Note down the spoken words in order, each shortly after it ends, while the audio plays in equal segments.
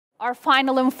our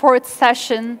final and fourth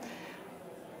session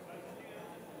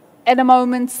in a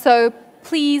moment, so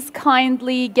please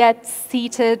kindly get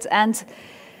seated and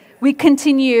we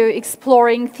continue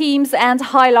exploring themes and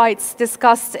highlights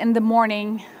discussed in the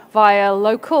morning via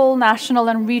local, national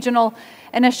and regional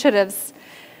initiatives.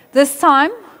 This time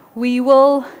we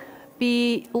will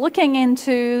be looking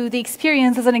into the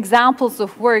experiences and examples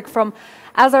of work from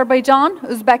Azerbaijan,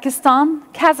 Uzbekistan,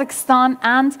 Kazakhstan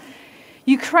and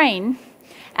Ukraine.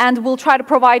 And we'll try to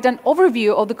provide an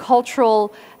overview of the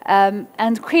cultural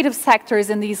and creative sectors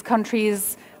in these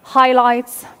countries,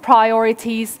 highlights,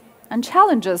 priorities, and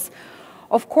challenges,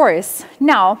 of course.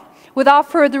 Now, without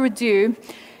further ado,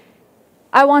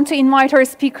 I want to invite our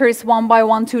speakers one by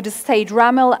one to the stage.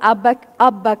 Ramil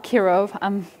Abbakirov,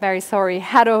 I'm very sorry,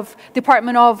 Head of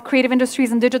Department of Creative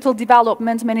Industries and Digital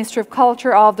Development, Ministry of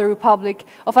Culture of the Republic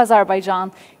of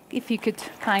Azerbaijan. If you could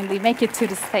kindly make it to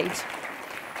the stage.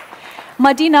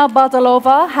 Madina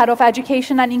Badalova, Head of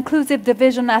Education and Inclusive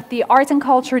Division at the Art and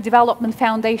Culture Development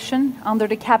Foundation under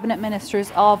the Cabinet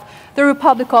Ministers of the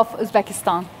Republic of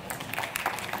Uzbekistan.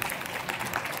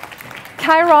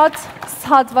 Kairat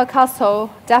Sadvakassov,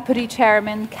 Deputy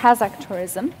Chairman, Kazakh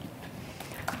Tourism.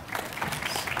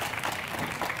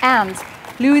 And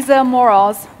Luiza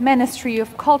Moroz, Ministry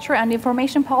of Culture and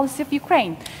Information Policy of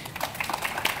Ukraine.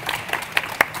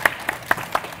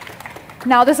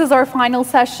 Now, this is our final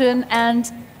session,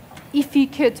 and if you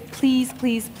could please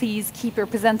keep your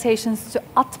presentations to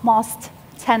utmost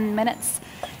 10 minutes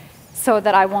so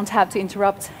that I won't have to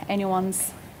interrupt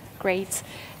anyone's great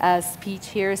speech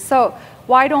here. So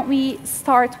why don't we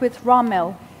start with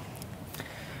Ramil?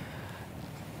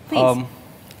 Please.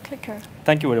 Clicker.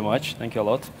 Thank you very much. Thank you a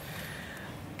lot.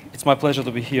 It's my pleasure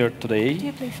to be here today. Could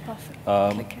you please pass it?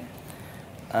 Clicker.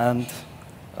 And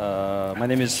my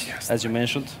name is, as you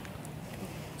mentioned,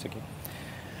 okay.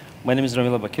 My name is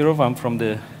Ramil Abbakirov. I'm from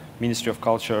the Ministry of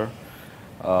Culture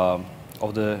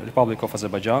of the Republic of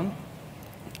Azerbaijan.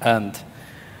 And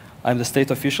I'm the state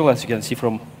official, as you can see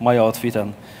from my outfit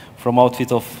and from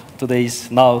outfit of today's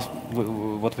now,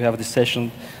 what we have this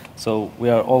session. So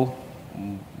we are all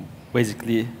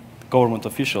basically government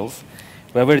officials.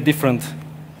 We are very different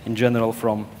in general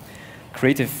from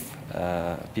creative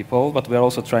people, but we are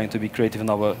also trying to be creative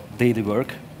in our daily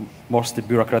work, mostly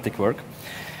bureaucratic work.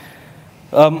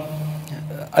 I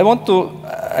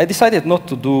decided not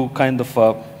to do kind of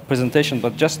a presentation,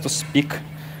 but just to speak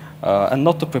and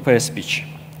not to prepare a speech.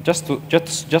 Just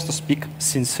to speak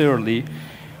sincerely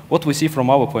what we see from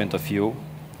our point of view,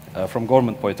 from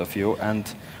government point of view,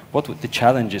 and what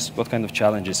kind of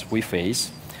challenges we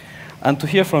face, and to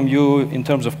hear from you in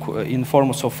forms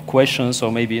of questions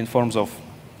or maybe in forms of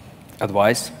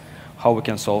advice, how we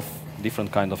can solve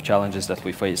different kind of challenges that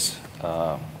we face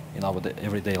in our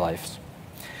everyday lives.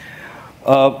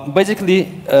 So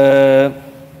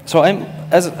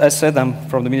as I said, I'm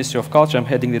from the Ministry of Culture. I'm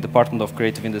heading the Department of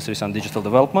Creative Industries and Digital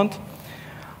Development.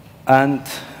 And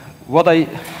what I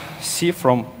see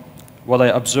from what I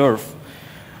observe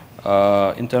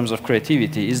in terms of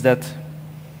creativity is that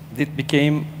it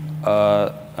became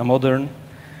a modern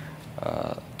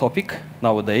topic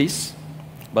nowadays,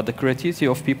 but the creativity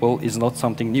of people is not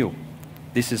something new.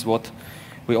 This is what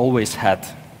we always had,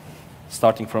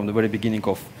 starting from the very beginning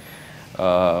of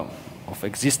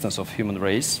existence of human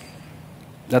race.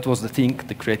 That was the thing.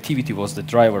 The creativity was the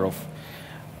driver of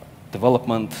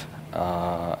development,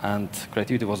 and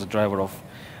creativity was the driver of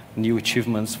new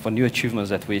achievements,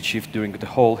 that we achieved during the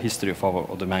whole history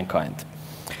of the mankind.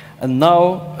 And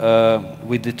now,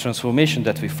 with the transformation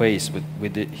that we face,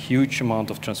 with the huge amount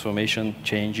of transformation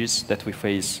changes that we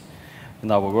face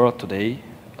in our world today,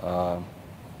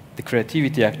 the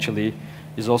creativity actually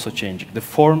is also changing. The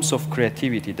forms of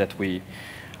creativity that we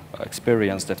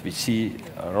experience, that we see,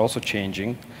 are also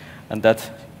changing, and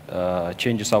that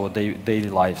changes our daily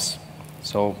lives.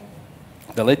 So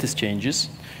the latest changes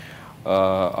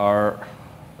are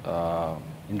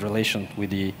in relation with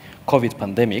the COVID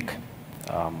pandemic,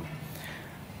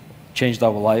 changed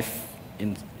our life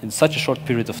in such a short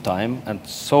period of time and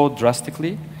so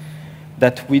drastically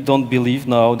that we don't believe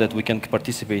now that we can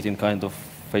participate in kind of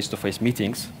face-to-face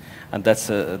meetings, and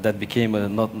that became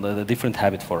a different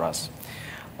habit for us.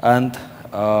 And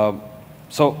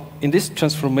so in this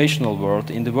transformational world,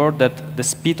 in the world that the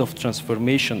speed of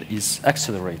transformation is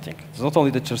accelerating, it's not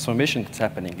only the transformation that's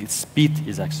happening, its speed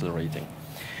is accelerating.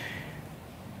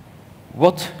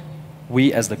 What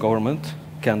we as the government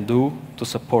can do to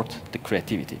support the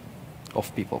creativity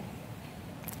of people.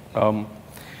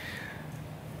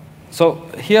 So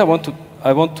here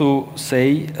I want to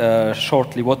say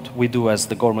shortly what we do as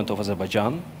the government of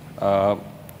Azerbaijan.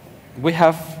 We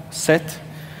have set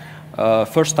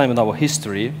first time in our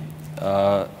history,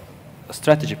 a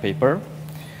strategy paper.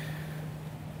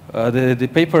 The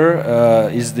paper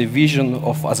is the vision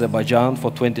of Azerbaijan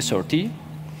for 2030.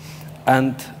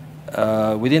 And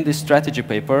within this strategy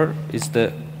paper is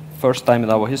the first time in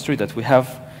our history that we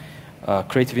have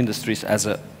creative industries as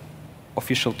an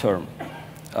official term.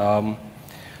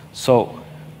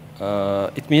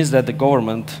 It means that the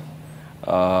government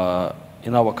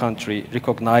in our country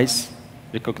recognizes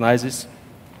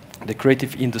the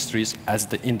creative industries as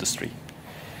the industry.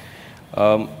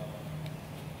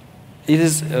 It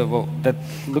is well, that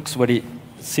looks very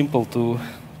simple to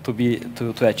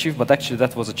achieve, but actually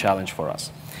that was a challenge for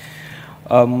us.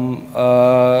 Some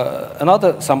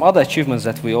other achievements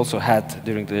that we also had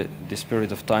during this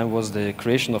period of time was the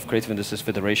creation of Creative Industries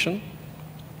Federation.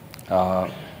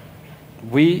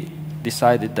 We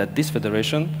decided that this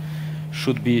federation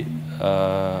should be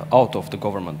out of the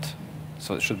government,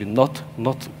 so it should be not a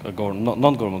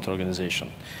non-government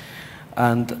organization.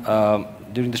 And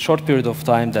during the short period of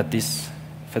time that this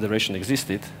federation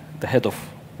existed, the head of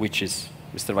which is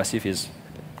Mr. Vasif is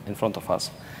in front of us,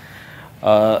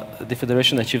 the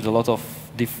federation achieved a lot of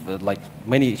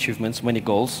many achievements, many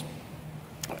goals,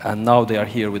 and now they are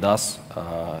here with us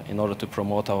in order to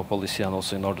promote our policy and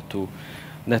also in order to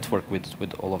network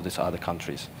with all of these other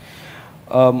countries.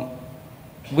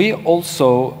 We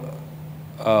also,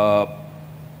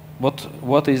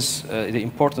 what is the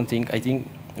important thing, I think,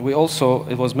 we also,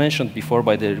 it was mentioned before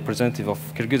by the representative of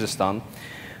Kyrgyzstan,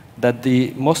 that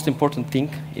the most important thing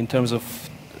in terms of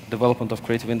development of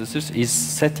creative industries is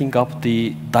setting up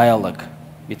the dialogue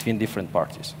between different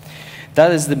parties.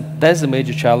 That is the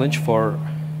major challenge for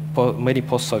many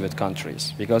post-Soviet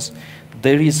countries, because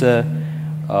there is a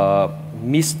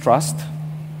mistrust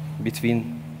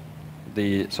between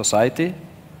the society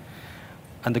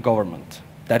and the government.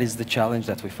 That is the challenge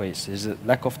that we face, is a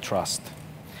lack of trust.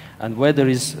 And where there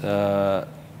is,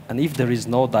 and if there is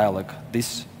no dialogue,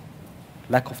 this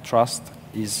lack of trust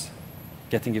is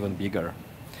getting even bigger.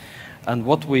 And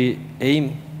what we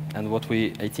aim, and what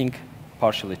we, I think,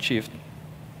 partially achieved,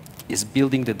 is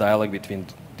building the dialogue between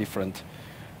different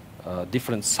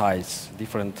sides,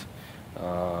 different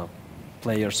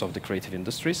players of the creative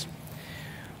industries.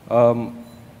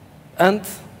 And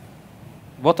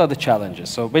what are the challenges?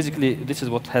 So basically, this is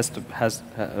what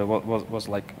was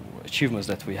like achievements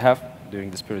that we have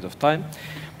during this period of time.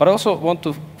 But I also want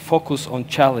to focus on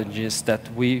challenges that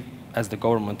we, as the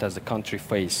government, as the country,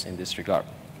 face in this regard.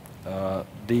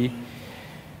 The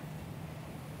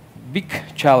big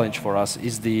challenge for us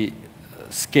is the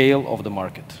scale of the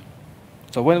market.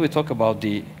 So when we talk about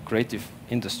the creative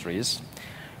industries,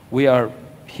 we are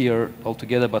here all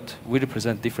together, but we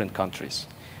represent different countries.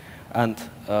 And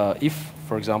if,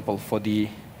 for example, for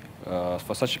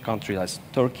such a country as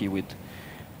Turkey with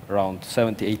around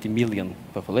 70, 80 million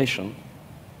population,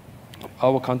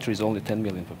 our country is only 10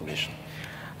 million population.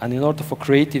 And in order for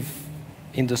creative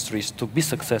industries to be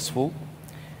successful,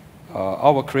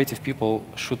 our creative people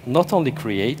should not only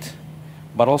create,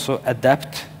 but also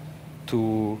adapt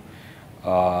to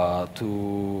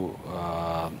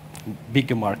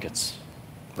bigger markets.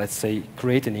 Let's say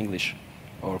create in English,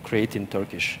 or create in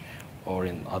Turkish, or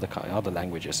in other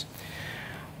languages.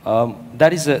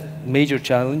 That is a major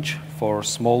challenge for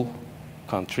small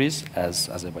countries as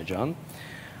Azerbaijan.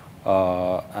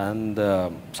 And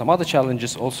some other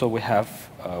challenges also we have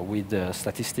with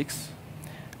statistics.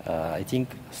 I think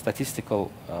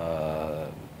statistical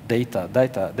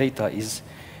data is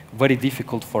very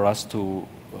difficult for us to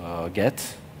get.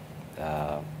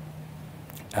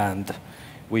 And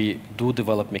we do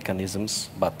develop mechanisms,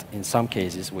 but in some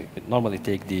cases we normally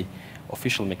take the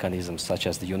official mechanisms such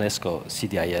as the UNESCO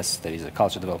CDIS, there is a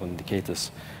culture development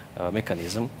indicators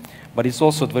mechanism, but it's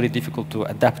also very difficult to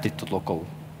adapt it to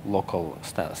local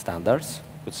standards,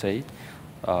 I would say.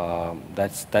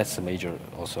 That's a major,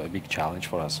 also a big challenge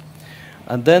for us.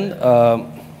 And then,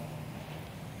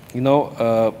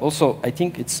 also I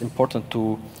think it's important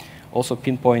to also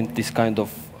pinpoint this kind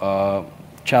of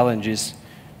challenges,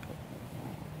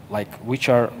 like which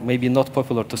are maybe not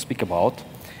popular to speak about.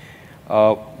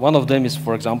 One of them is,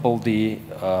 for example, the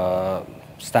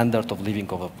standard of living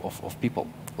of people.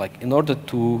 Like in order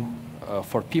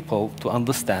for people to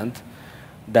understand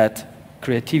that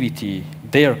creativity,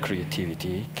 their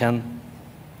creativity, can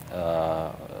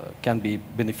be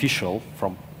beneficial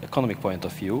from economic point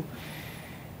of view,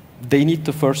 they need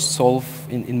to first solve,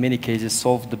 in many cases,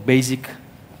 solve the basic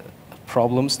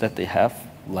problems that they have,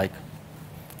 like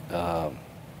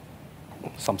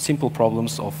some simple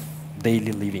problems of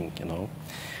daily living,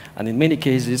 And in many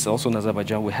cases, also in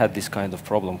Azerbaijan, we had this kind of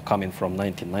problem coming from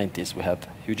 1990s. We had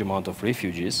a huge amount of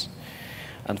refugees.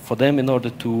 And for them, in order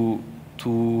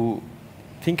to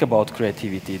think about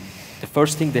creativity, the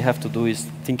first thing they have to do is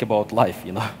think about life,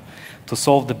 you know, to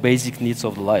solve the basic needs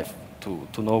of the life,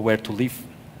 to know where to live,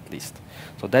 at least.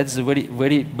 So that's a very,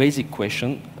 very basic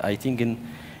question. I think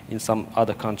in some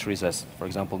other countries, as for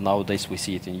example, nowadays we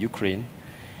see it in Ukraine.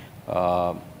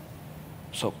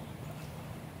 So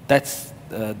that's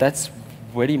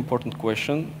very important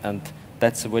question, and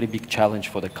that's a very big challenge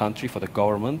for the country, for the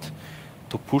government,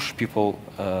 to push people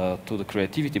to the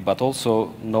creativity, but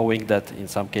also knowing that in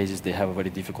some cases they have a very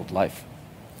difficult life.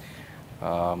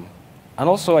 And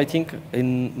also I think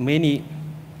in many,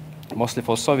 mostly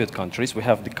for Soviet countries, we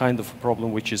have the kind of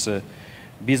problem which is a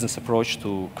business approach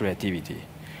to creativity.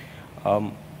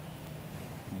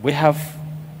 We have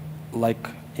like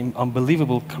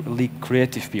unbelievably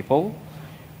creative people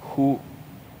who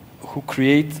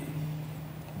create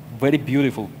very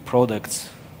beautiful products,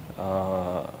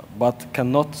 but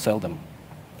cannot sell them.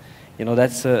 You know,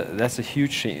 that's a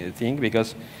huge thing,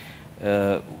 because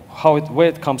where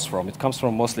it comes from? It comes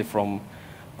from mostly from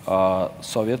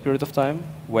Soviet period of time,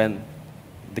 when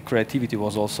the creativity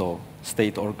was also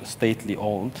stately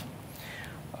owned,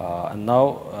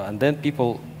 and then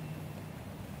people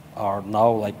are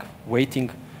now like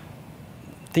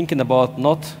thinking about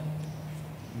not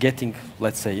getting,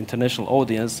 let's say, international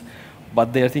audience,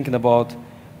 but they are thinking about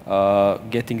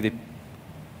getting the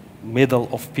medal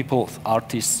of people,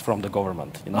 artists from the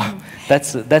government. You know,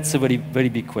 that's a very, very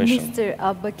big question. Mr.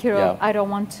 Abbakirov, I don't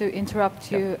want to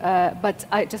interrupt you, but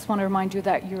I just want to remind you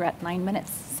that you're at 9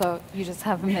 minutes, so you just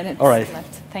have a minute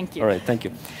left. Thank you. All right, thank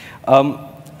you.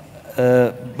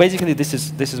 Basically,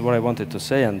 this is what I wanted to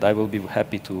say, and I will be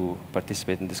happy to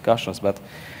participate in discussions. But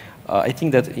I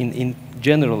think that in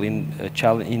general, in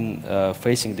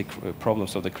facing the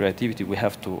problems of the creativity, we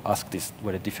have to ask these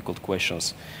very difficult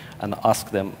questions and ask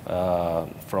them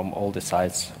from all the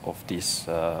sides of this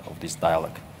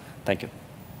dialogue. Thank you.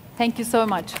 Thank you so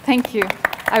much. Thank you.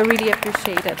 I really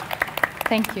appreciate it.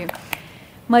 Thank you.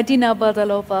 Madina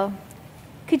Badalova,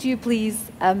 could you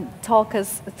please talk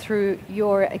us through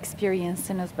your experience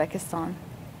in Uzbekistan?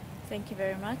 Thank you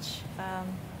very much.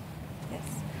 Yes.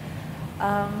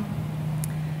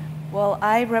 Well,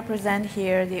 I represent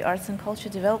here the Arts and Culture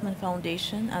Development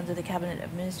Foundation under the Cabinet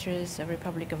of Ministers of the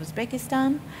Republic of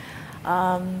Uzbekistan.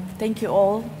 Thank you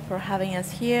all for having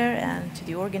us here, and to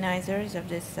the organizers of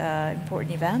this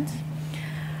important event.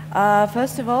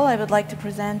 First of all, I would like to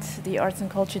present the Arts and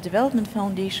Culture Development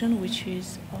Foundation, which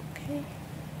is okay.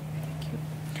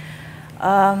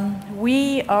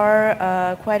 We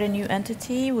are quite a new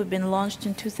entity. We've been launched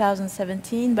in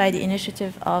 2017 by the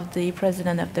initiative of the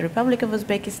President of the Republic of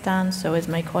Uzbekistan. So as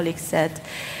my colleague said,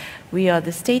 we are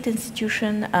the state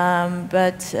institution,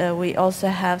 but we also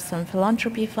have some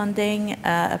philanthropy funding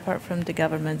apart from the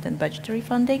government and budgetary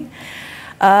funding.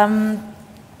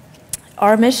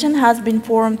 Our mission has been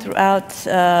formed throughout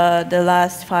the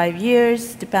last 5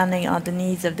 years, depending on the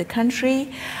needs of the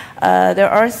country. There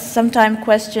are sometimes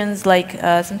questions like,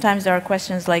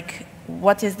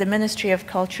 what is the Ministry of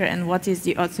Culture and what is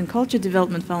the Arts and Culture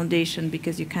Development Foundation,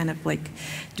 because you kind of like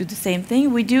do the same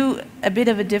thing. We do a bit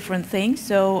of a different thing.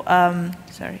 So,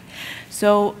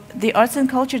 So the Arts and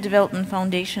Culture Development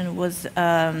Foundation was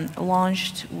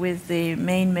launched with the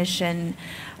main mission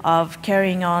of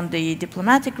carrying on the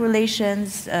diplomatic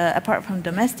relations. Apart from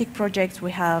domestic projects,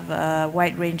 we have a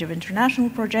wide range of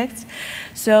international projects.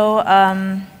 So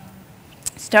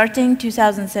starting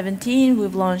 2017,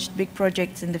 we've launched big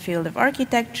projects in the field of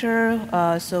architecture.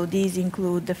 So these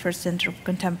include the first Center of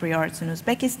Contemporary Arts in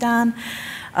Uzbekistan,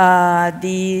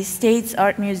 the State's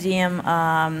Art Museum,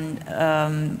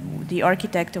 the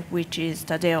architect of which is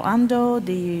Tadeo Ando,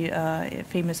 the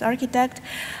famous architect.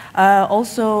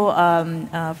 Also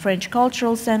French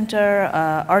Cultural Center,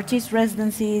 artist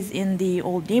residencies in the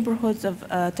old neighborhoods of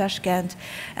Tashkent,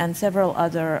 and several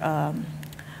other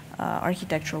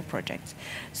architectural projects.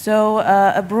 So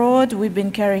abroad, we've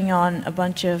been carrying on a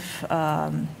bunch of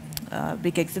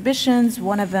big exhibitions.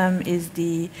 One of them is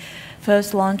the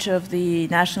first launch of the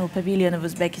National Pavilion of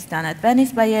Uzbekistan at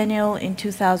Venice Biennial in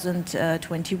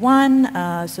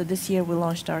 2021. So this year we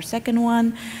launched our second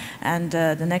one, and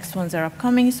the next ones are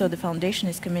upcoming. So the foundation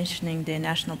is commissioning the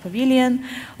National Pavilion.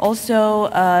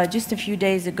 Also, just a few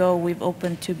days ago, we've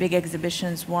opened 2 big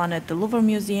exhibitions, one at the Louvre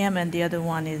Museum and the other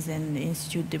one is in the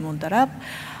Institut de Montarab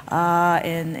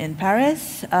in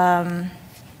Paris.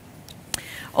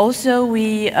 Also,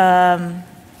 we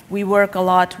work a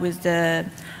lot with the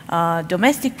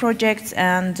domestic projects,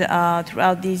 and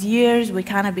throughout these years we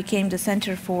kind of became the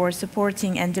center for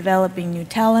supporting and developing new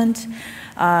talent,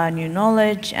 new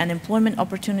knowledge and employment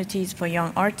opportunities for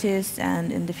young artists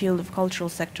and in the field of cultural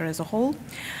sector as a whole.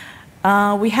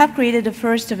 We have created a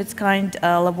first of its kind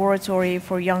laboratory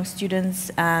for young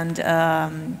students and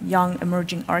young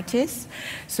emerging artists.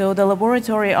 So the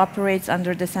laboratory operates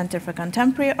under the Center for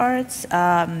Contemporary Arts.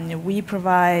 We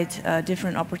provide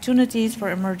different opportunities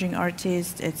for emerging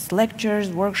artists. It's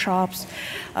lectures, workshops,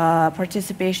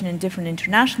 participation in different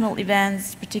international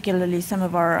events. Particularly some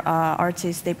of our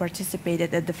artists, they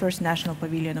participated at the first National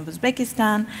Pavilion of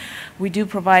Uzbekistan. We do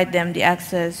provide them the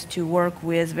access to work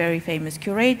with very famous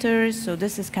curators. So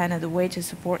this is kind of the way to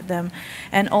support them.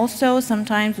 And also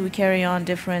sometimes we carry on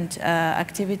different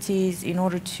activities in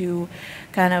order to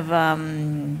kind of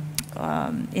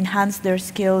enhance their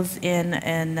skills in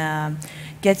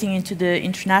getting into the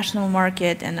international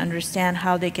market and understand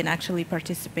how they can actually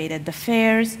participate at the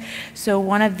fairs. So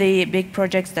one of the big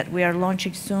projects that we are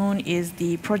launching soon is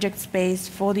the project space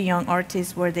for the young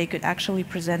artists where they could actually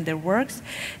present their works,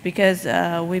 because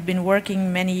we've been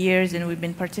working many years and we've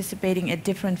been participating at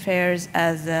different fairs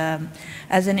as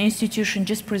an institution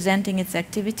just presenting its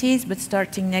activities, but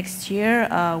starting next year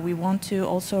we want to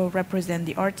also represent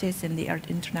the artists in the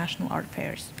international art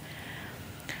fairs.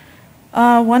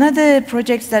 One of the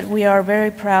projects that we are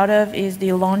very proud of is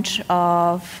the launch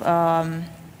of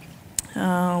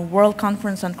World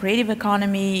Conference on Creative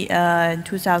Economy in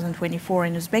 2024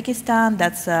 in Uzbekistan.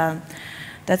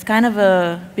 That's kind of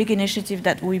a big initiative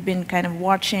that we've been kind of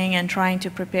watching and trying to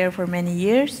prepare for many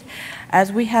years.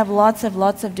 As we have lots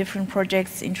of different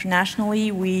projects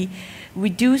internationally, we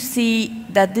do see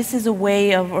that this is a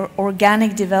way of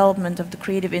organic development of the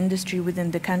creative industry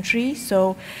within the country.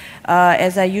 So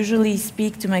as I usually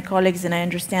speak to my colleagues, and I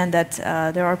understand that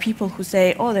there are people who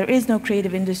say, oh, there is no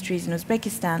creative industries in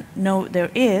Uzbekistan. No,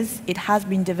 there is. It has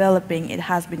been developing. It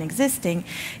has been existing.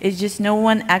 It's just no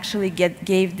one actually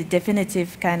gave the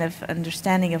definitive kind of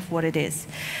understanding of what it is.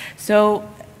 So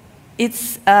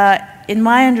it's, in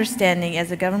my understanding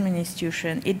as a government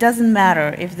institution, it doesn't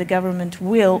matter if the government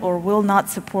will or will not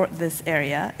support this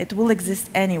area. It will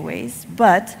exist anyways,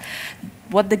 but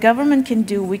what the government can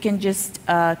do, we can just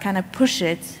kind of push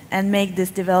it and make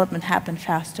this development happen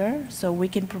faster. So we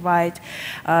can provide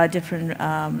different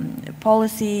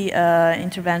policy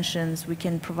interventions. We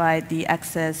can provide the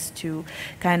access to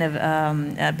kind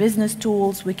of business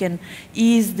tools. We can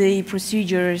ease the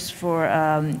procedures for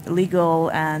legal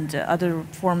and other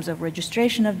forms of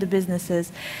registration of the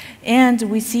businesses. And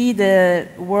we see the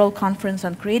World Conference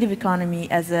on Creative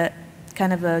Economy as a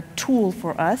kind of a tool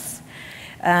for us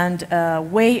and a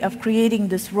way of creating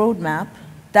this roadmap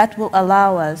that will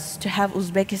allow us to have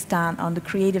Uzbekistan on the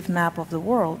creative map of the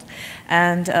world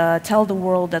and tell the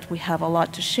world that we have a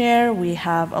lot to share, we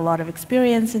have a lot of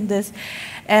experience in this,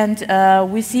 and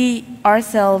we see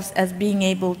ourselves as being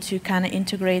able to kind of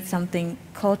integrate something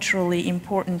culturally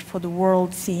important for the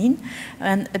world scene,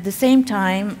 and at the same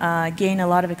time gain a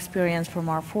lot of experience from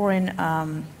our foreign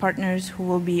partners who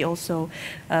will be also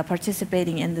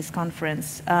participating in this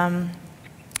conference.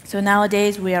 So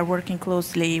nowadays we are working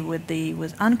closely with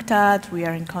UNCTAD. We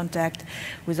are in contact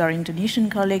with our Indonesian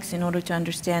colleagues in order to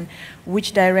understand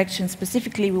which direction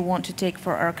specifically we want to take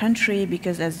for our country,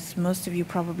 because as most of you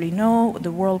probably know,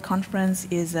 the World Conference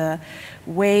is a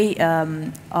way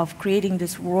of creating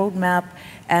this roadmap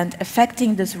and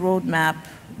affecting this roadmap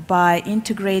by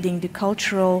integrating the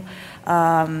cultural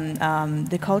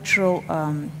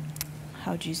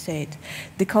how do you say it?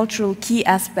 The cultural key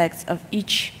aspects of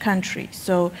each country.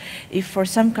 So if for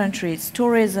some country it's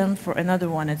tourism, for another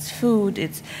one it's food,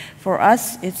 for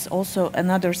us it's also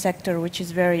another sector which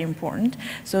is very important.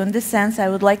 So in this sense I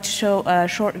would like to show a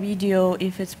short video.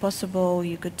 If it's possible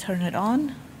you could turn it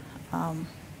on.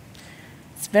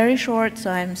 It's very short, so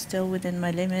I'm still within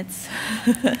my limits.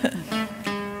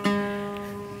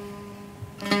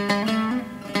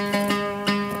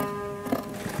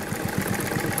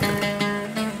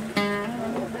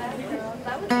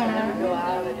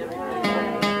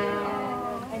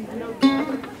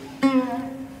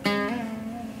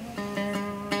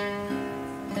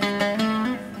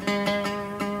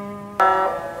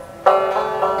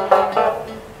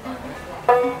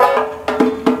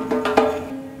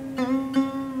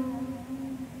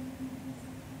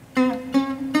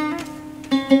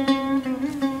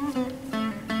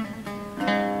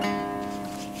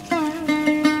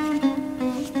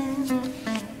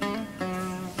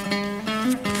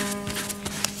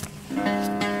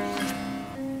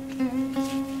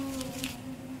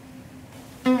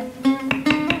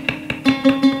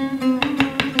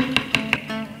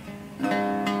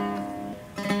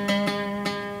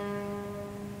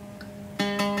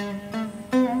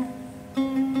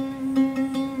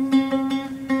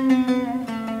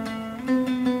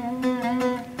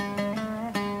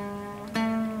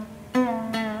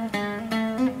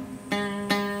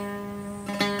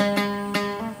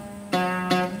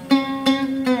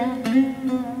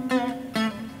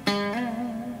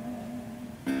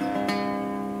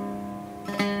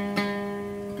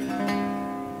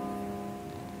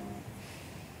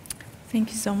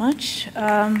 Thank you so much.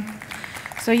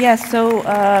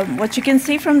 What you can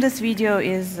see from this video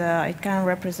is it kind of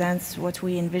represents what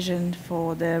we envisioned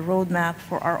for the roadmap,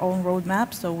 for our own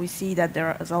roadmap. So we see that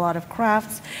there is a lot of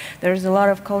crafts, there's a lot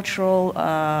of cultural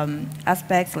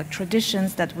aspects, like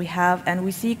traditions that we have, and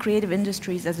we see creative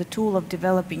industries as a tool of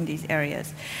developing these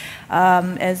areas.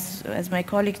 As my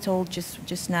colleague told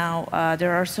just now,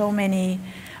 there are so many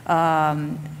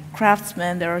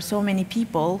craftsmen, there are so many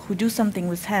people who do something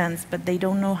with hands, but they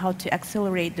don't know how to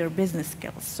accelerate their business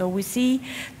skills. So we see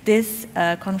this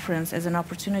conference as an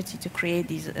opportunity to create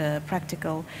these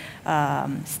practical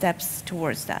steps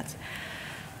towards that.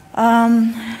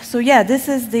 This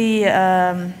is the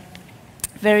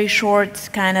very short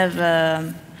kind of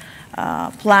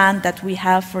plan that we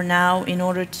have for now in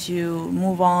order to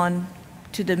move on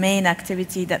to the main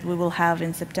activity that we will have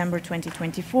in September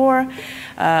 2024,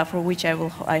 for which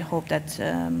I hope that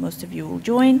most of you will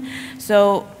join.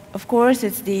 So, of course,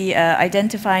 it's the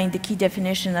identifying the key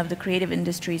definition of the creative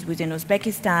industries within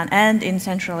Uzbekistan and in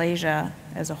Central Asia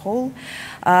as a whole.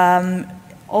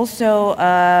 Also,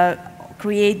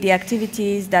 create the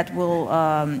activities that will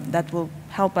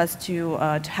help us to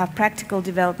have practical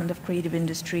development of creative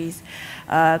industries,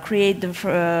 create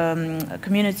the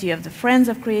community of the friends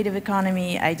of creative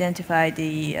economy, identify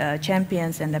the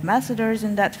champions and ambassadors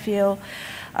in that field.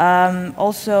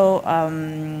 Also,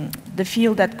 the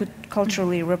field that could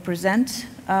culturally represent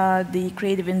the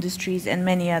creative industries and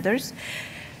many others.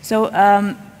 So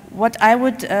what I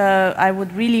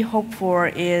would really hope for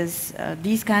is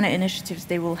these kind of initiatives.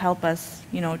 They will help us,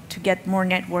 to get more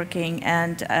networking,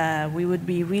 and we would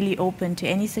be really open to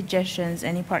any suggestions,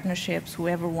 any partnerships,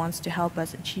 whoever wants to help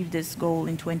us achieve this goal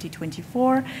in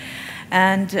 2024.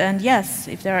 And yes,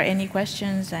 if there are any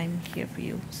questions, I'm here for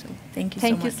you. So thank you so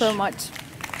much. Thank you so much.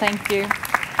 Thank you.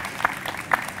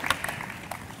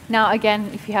 Now, again,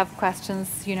 if you have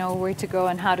questions, you know where to go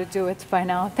and how to do it by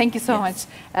now. Thank you so much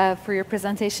for your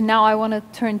presentation. Now I want to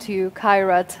turn to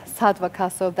Kairat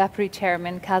Sadvakassov, Deputy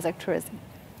Chairman, Kazakh Tourism.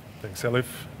 Thanks, Elif.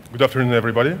 Good afternoon,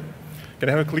 everybody. Can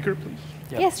I have a clicker, please?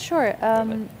 Yeah. Yes, sure.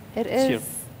 It is.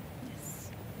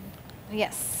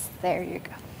 Yes, there you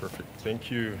go. Perfect.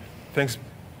 Thank you. Thanks,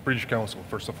 British Council,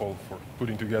 first of all, for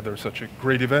putting together such a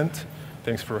great event.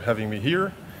 Thanks for having me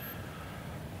here.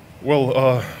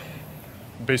 Well,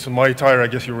 based on my attire, I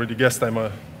guess you already guessed I'm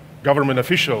a government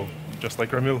official, just like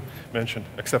Ramil mentioned,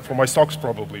 except for my socks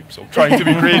probably, so trying to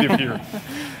be creative here.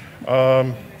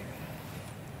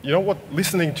 You know what,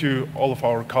 listening to all of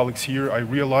our colleagues here, I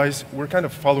realize we're kind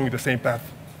of following the same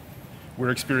path. We're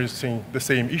experiencing the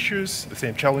same issues, the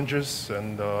same challenges,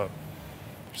 and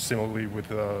similarly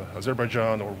with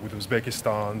Azerbaijan or with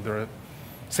Uzbekistan, there are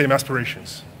same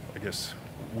aspirations, I guess,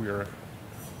 we are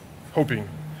hoping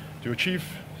to achieve.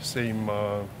 Same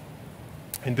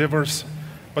endeavors,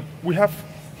 but we have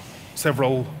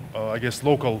several, I guess,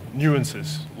 local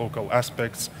nuances, local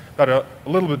aspects that are a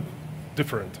little bit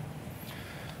different.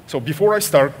 So before I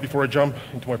jump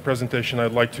into my presentation,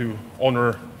 I'd like to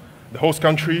honor the host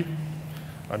country.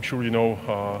 I'm sure you know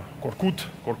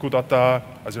Korkut Ata,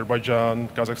 Azerbaijan,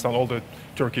 Kazakhstan, all the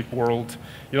Turkic world.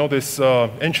 You know this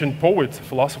ancient poet,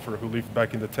 philosopher who lived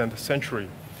back in the 10th century.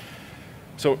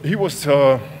 So he was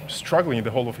struggling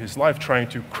the whole of his life trying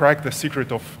to crack the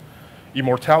secret of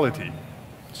immortality.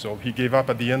 So he gave up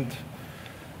at the end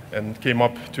and came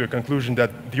up to a conclusion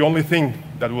that the only thing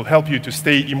that will help you to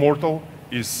stay immortal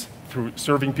is through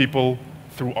serving people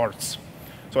through arts.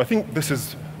 So I think this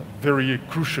is very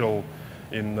crucial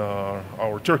in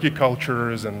our Turkic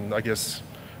cultures and I guess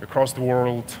across the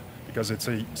world, because it's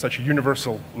such a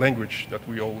universal language that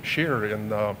we all share.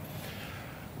 And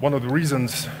one of the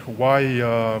reasons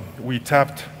why we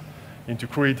tapped into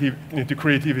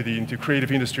creativity, into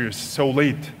creative industries so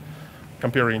late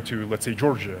comparing to, let's say,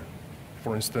 Georgia.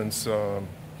 For instance,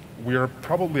 we are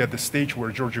probably at the stage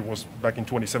where Georgia was back in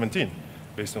 2017,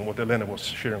 based on what Elena was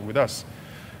sharing with us.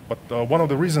 But one of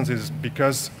the reasons is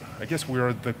because I guess we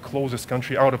are the closest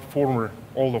country out of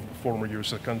all of the former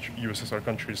USSR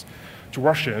countries to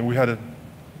Russia, and we had a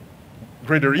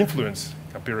greater influence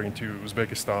comparing to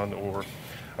Uzbekistan or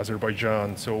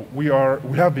Azerbaijan. So we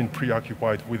have been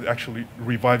preoccupied with actually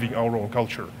reviving our own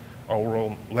culture, our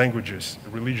own languages,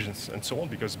 religions, and so on,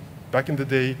 because back in the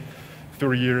day,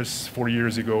 30 years, 40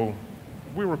 years ago,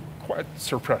 we were quite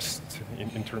suppressed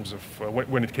in terms of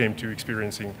when it came to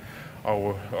experiencing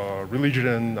our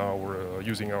religion,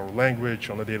 using our language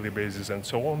on a daily basis, and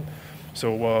so on.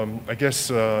 So I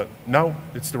guess now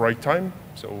it's the right time.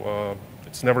 So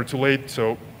it's never too late.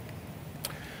 So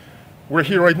we're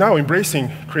here right now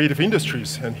embracing creative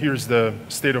industries, and here's the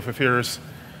state of affairs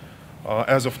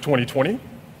as of 2020.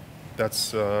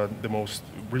 That's the most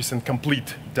recent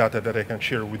complete data that I can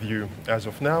share with you as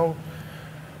of now.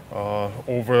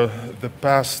 Over the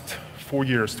past 4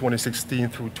 years, 2016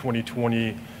 through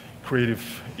 2020,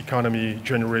 creative economy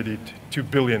generated $2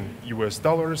 billion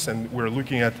US, and we're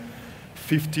looking at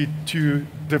 52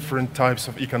 different types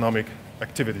of economic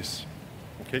activities.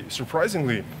 Okay?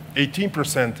 Surprisingly,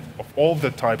 18% of all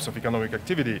the types of economic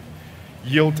activity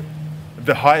yield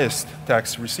the highest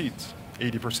tax receipts,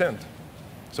 80%.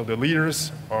 So the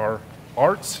leaders are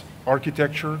arts,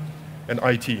 architecture, and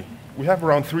IT. We have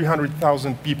around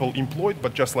 300,000 people employed,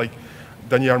 but just like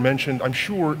Danyar mentioned, I'm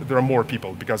sure there are more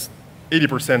people because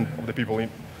 80% of the people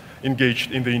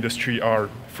engaged in the industry are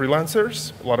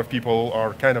freelancers. A lot of people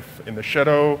are kind of in the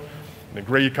shadow, in the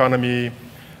gray economy.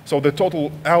 So the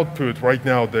total output right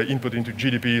now, the input into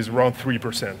GDP is around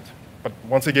 3%. But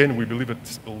once again, we believe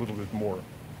it's a little bit more.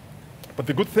 But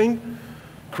the good thing,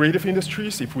 creative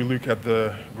industries, if we look at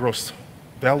the gross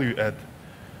value add,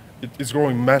 it is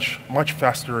growing much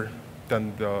faster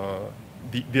than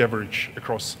the average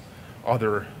across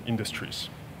other industries.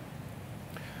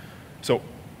 So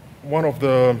one of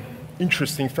the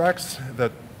interesting facts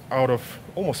that out of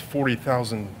almost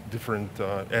 40,000 different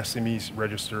SMEs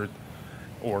registered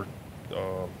or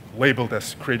labeled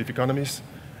as creative economies,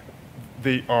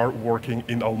 they are working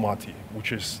in Almaty,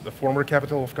 which is the former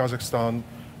capital of Kazakhstan,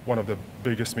 one of the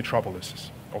biggest metropolises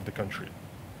of the country.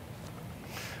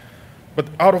 But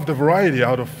out of the variety,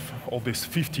 out of all these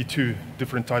 52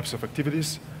 different types of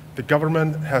activities, the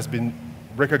government has been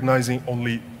recognizing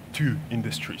only 2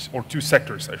 industries, or 2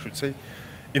 sectors, I should say,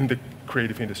 in the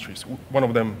creative industries. One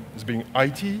of them is being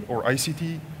IT or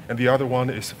ICT, and the other one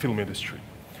is film industry.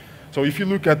 So if you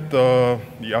look at the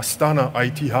Astana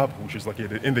IT hub, which is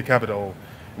located in the capital,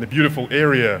 in a beautiful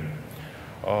area,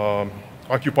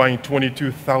 occupying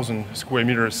 22,000 square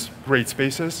meters, great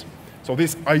spaces. So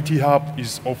this IT hub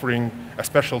is offering a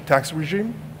special tax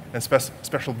regime and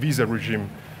special visa regime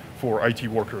for IT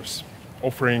workers,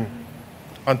 offering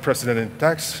unprecedented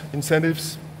tax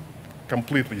incentives,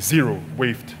 completely zero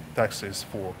waived taxes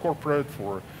for corporate,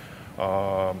 for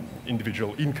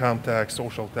individual income tax,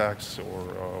 social tax, or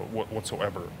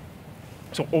whatsoever.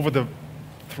 So over the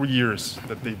 3 years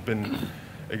that they've been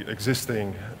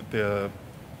existing, the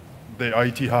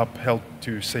IT hub helped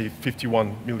to save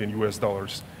 $51 million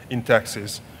US in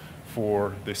taxes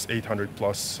for this 800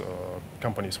 plus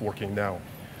companies working now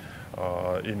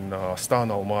in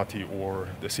Astana, Almaty, or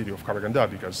the city of Karaganda,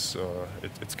 because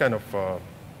it's kind of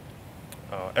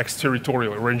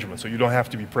exterritorial arrangement. So you don't have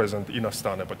to be present in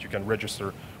Astana, but you can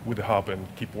register with the hub and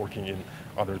keep working in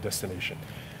other destinations.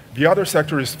 The other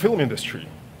sector is film industry.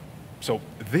 So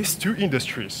these 2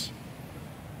 industries,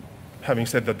 having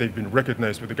said that they've been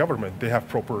recognized with the government, they have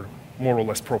proper, more or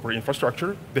less proper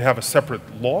infrastructure. They have a separate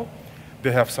law.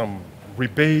 They have some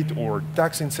rebate or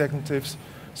tax incentives.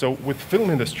 So with film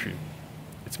industry,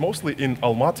 it's mostly in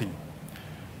Almaty.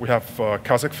 We have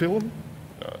Kazakh Film,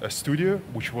 a studio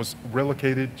which was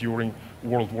relocated during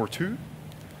World War II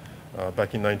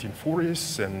back in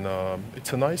 1940s, and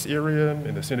it's a nice area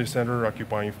in the city center,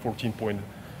 occupying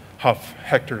 14.5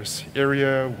 hectares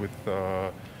area with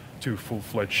 2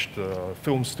 full-fledged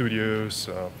film studios.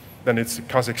 Then it's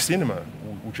Kazakh Cinema,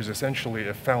 which is essentially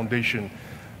a foundation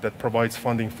that provides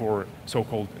funding for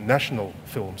so-called national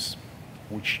films,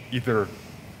 which either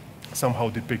somehow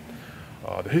depict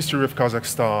the history of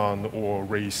Kazakhstan or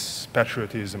race,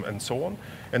 patriotism, and so on.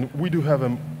 And we do have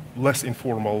a less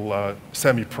informal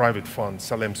semi-private fund,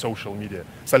 Salem Social Media.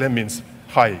 Salem means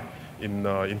hi in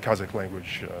Kazakh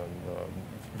language,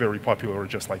 very popular,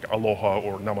 just like aloha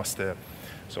or namaste.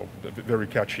 So very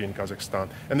catchy in Kazakhstan.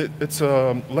 And it's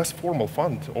a less formal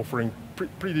fund, offering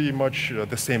pretty much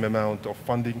the same amount of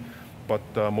funding, but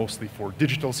mostly for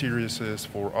digital series,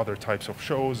 for other types of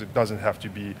shows. It doesn't have to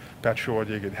be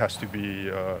patriotic. It has to be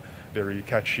very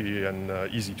catchy and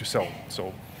easy to sell.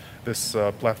 So this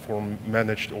platform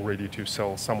managed already to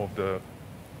sell some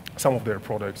of their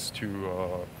products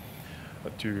to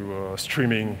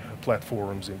streaming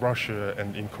platforms in Russia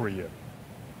and in Korea.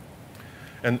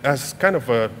 And as kind of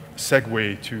a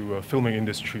segue to filming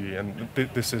industry, and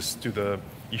this is to the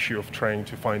issue of trying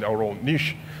to find our own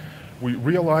niche, we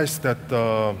realized that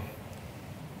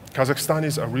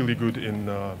Kazakhstanis are really good in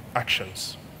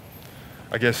actions.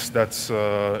 I guess that's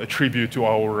a tribute to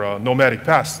our nomadic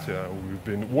past. We've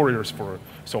been warriors for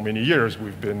so many years.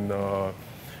 We've been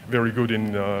very good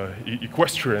in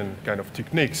equestrian kind of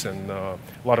techniques, and a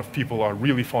lot of people are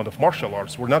really fond of martial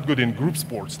arts. We're not good in group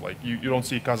sports. Like you don't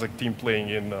see a Kazakh team playing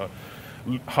in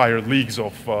higher leagues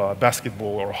of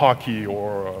basketball or hockey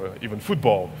or even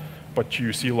football. but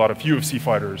you see a lot of UFC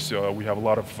fighters. We have a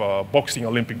lot of boxing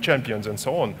Olympic champions and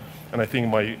so on. And I think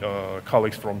my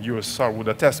colleagues from USSR would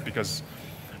attest, because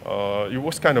it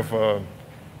was kind of a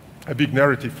big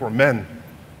narrative for men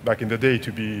back in the day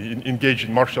to be engaged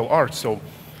in martial arts. So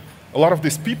a lot of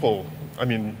these people, I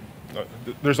mean,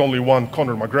 there's only one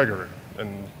Conor McGregor,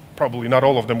 and probably not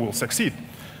all of them will succeed.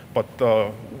 But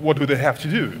what do they have to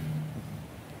do?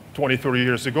 20, 30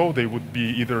 years ago, they would be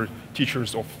either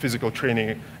teachers of physical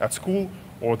training at school,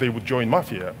 or they would join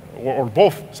mafia, or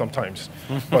both sometimes.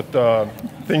 But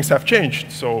things have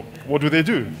changed, so what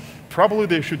do? Probably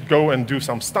they should go and do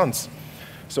some stunts.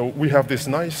 So we have these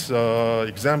nice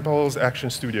examples, Action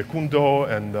Studio Kundo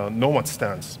and Nomad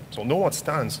Stands. So Nomad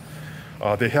Stands,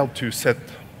 they help to set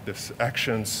these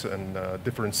actions and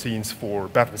different scenes for,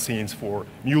 battle scenes for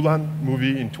Mulan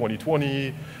movie in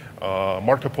 2020,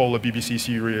 Marco Polo BBC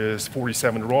series,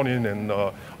 47 Ronin, and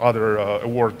other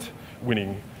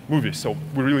award-winning movies. So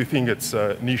we really think it's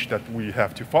a niche that we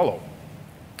have to follow.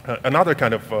 Another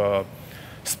kind of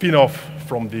spin-off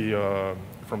from the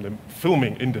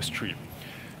filming industry.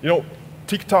 You know,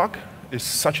 TikTok is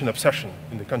such an obsession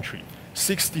in the country.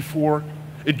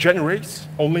 It generates,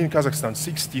 only in Kazakhstan,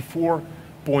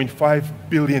 64.5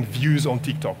 billion views on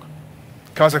TikTok.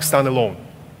 Kazakhstan alone.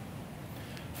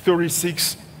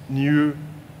 36 new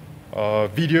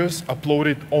videos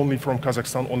uploaded only from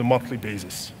Kazakhstan on a monthly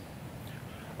basis.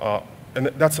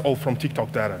 And that's all from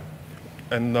TikTok data.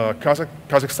 And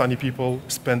Kazakhstani people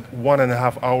spend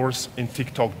 1.5 hours in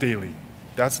TikTok daily.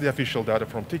 That's the official data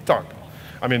from TikTok.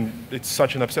 I mean, it's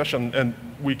such an obsession, and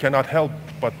we cannot help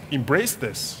but embrace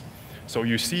this. So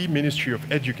you see Ministry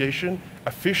of Education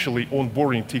officially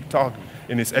onboarding TikTok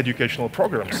in its educational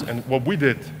programs. And what we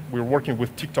did, we're working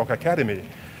with TikTok Academy,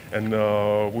 and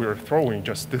we're throwing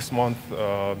just this month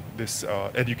this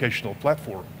educational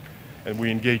platform. And we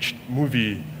engaged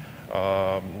movie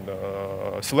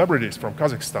celebrities from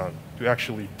Kazakhstan to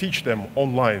actually teach them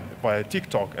online via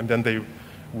TikTok, and then they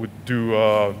would do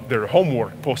their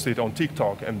homework, post it on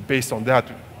TikTok, and based on that,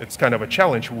 it's kind of a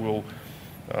challenge. We will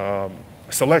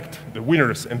select the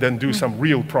winners and then do some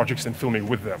real projects and filming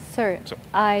with them. Sir, so,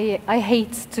 I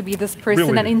hate to be this person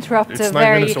really? And interrupt it's a 9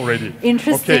 very minutes already.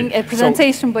 Interesting okay.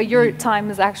 presentation, but your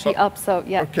time is actually up, so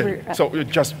yeah. Okay, so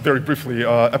just very briefly,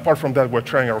 apart from that, we're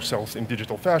trying ourselves in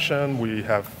digital fashion. We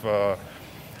have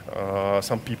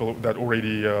some people that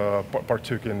already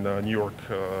partook in New York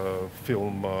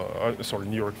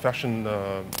New York Fashion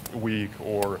Week,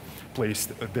 or placed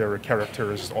their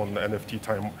characters on the NFT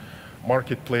time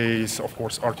marketplace. Of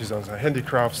course, artisans and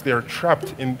handicrafts, they're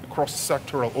trapped in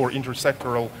cross-sectoral or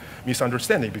intersectoral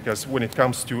misunderstanding, because when it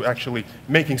comes to actually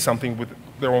making something with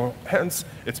their own hands,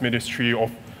 it's Ministry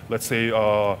of, let's say,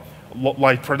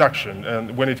 light production.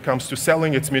 And when it comes to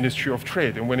selling, it's Ministry of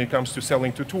Trade. And when it comes to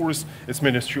selling to tourists, it's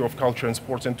Ministry of Culture and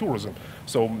Sports and Tourism.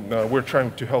 So we're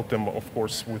trying to help them, of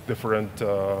course, with different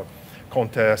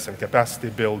contests and capacity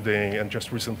building. And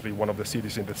just recently, one of the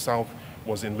cities in the south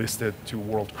was enlisted to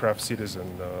World Craft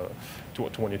Citizen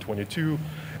 2022.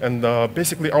 And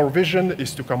basically, our vision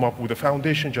is to come up with a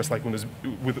foundation, just like with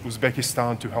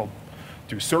Uzbekistan, to help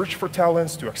to search for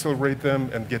talents, to accelerate them,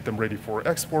 and get them ready for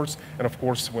exports. And of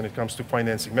course, when it comes to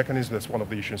financing mechanisms, that's one of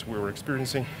the issues we were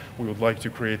experiencing. We would like to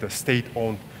create a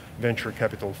state-owned venture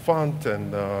capital fund.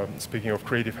 And speaking of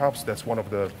creative hubs, that's one of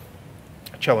the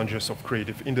challenges of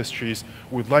creative industries.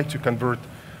 We'd like to convert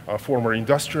former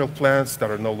industrial plants that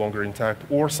are no longer intact,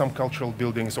 or some cultural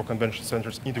buildings or convention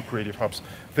centers, into creative hubs.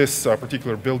 This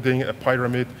particular building, a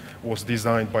pyramid, was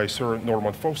designed by Sir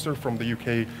Norman Foster from the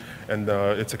UK, and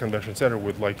it's a convention center.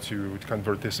 We'd like to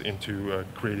convert this into a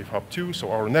creative hub too.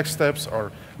 So our next steps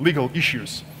are legal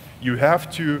issues. You have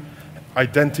to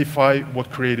identify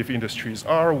what creative industries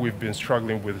are. We've been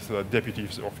struggling with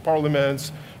deputies of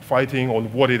parliaments, fighting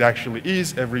on what it actually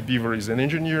is. Every beaver is an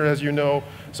engineer, as you know.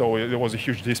 So there was a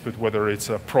huge dispute whether it's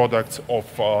a product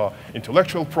of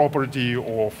intellectual property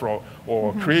or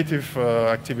creative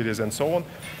activities and so on.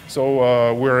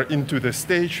 So we're into the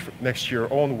stage. Next year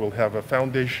on, we'll have a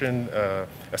foundation,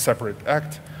 a separate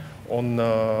act on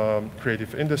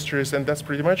creative industries, and that's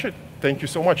pretty much it. Thank you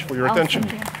so much for your attention.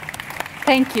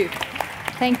 Thank you.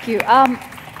 Thank you.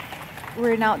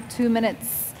 We're now 2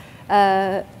 minutes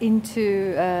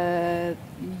into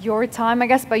your time, I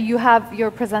guess, but you have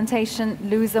your presentation,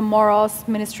 Luiza, Moroz,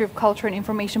 Ministry of Culture and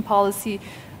Information Policy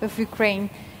of Ukraine.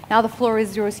 Now the floor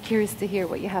is yours. Curious to hear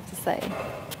what you have to say.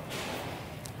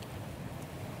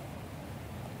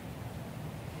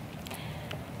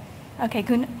 Okay,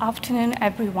 good afternoon,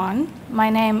 everyone.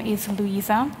 My name is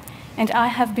Luiza, and I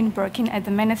have been working at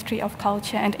the Ministry of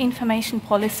Culture and Information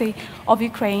Policy of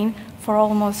Ukraine for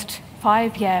almost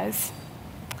 5 years.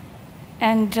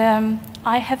 And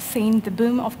I have seen the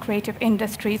boom of creative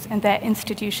industries and their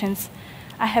institutions.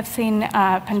 I have seen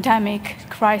pandemic,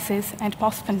 crisis, and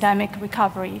post-pandemic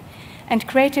recovery. And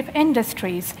creative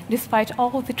industries, despite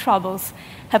all the troubles,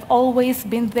 have always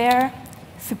been there,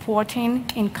 supporting,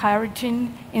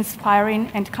 encouraging, inspiring,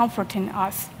 and comforting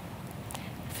us.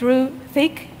 Through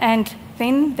thick and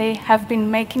thin, they have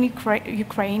been making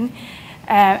Ukraine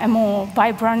a more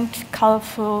vibrant,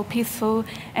 colorful, peaceful,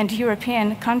 and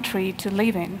European country to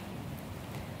live in.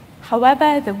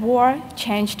 However, the war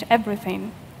changed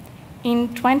everything.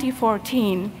 In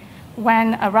 2014,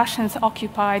 when Russians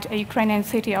occupied a Ukrainian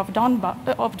city of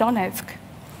Donetsk,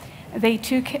 they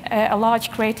took a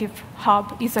large creative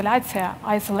hub,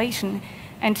 isolation,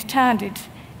 and turned it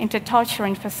into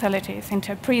torturing facilities,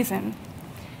 into a prison.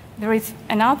 There is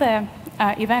another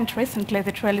event recently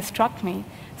that really struck me.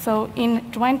 So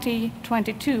in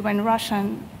 2022, when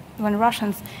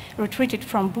Russians retreated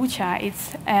from Bucha,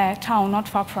 it's a town not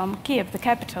far from Kiev, the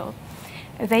capital,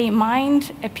 they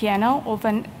mined a piano of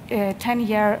a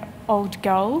 10-year-old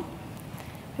girl.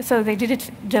 So they did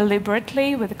it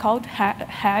deliberately with a cold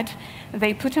head.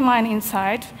 They put a mine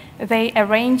inside. They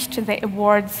arranged the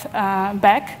awards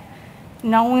back,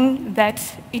 knowing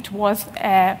that it was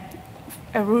a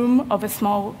room of a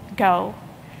small girl.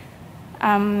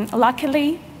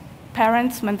 Luckily,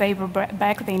 parents, when they were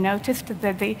back, they noticed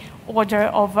that the order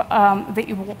of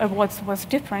the awards was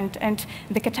different, and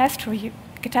the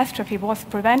catastrophe was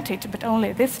prevented, but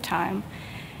only this time.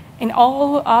 In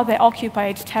all other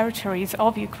occupied territories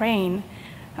of Ukraine,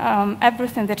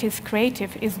 everything that is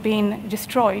creative is being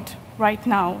destroyed right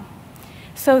now.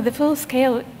 So the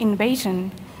full-scale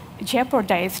invasion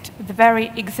jeopardized the very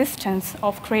existence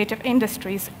of creative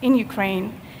industries in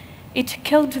Ukraine. It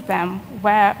killed them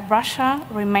where Russia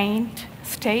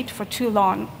stayed for too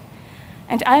long.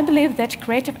 And I believe that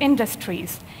creative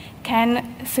industries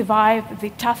can survive the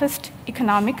toughest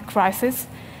economic crisis,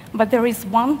 but there is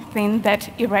one thing that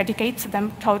eradicates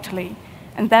them totally,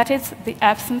 and that is the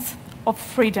absence of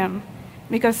freedom.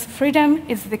 Because freedom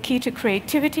is the key to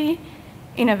creativity,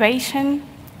 innovation,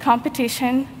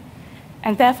 competition,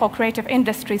 and therefore creative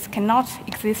industries cannot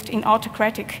exist in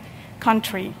autocratic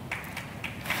country.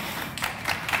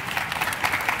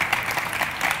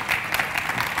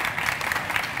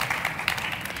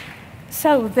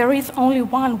 So there is only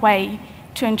one way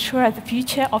to ensure the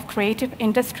future of creative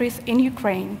industries in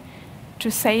Ukraine, to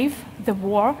save the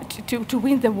war, to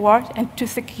win the war, and to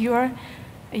secure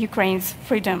Ukraine's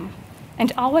freedom.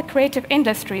 And our creative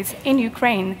industries in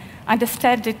Ukraine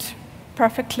understand it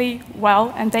perfectly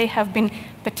well, and they have been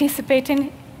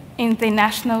participating in the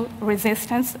national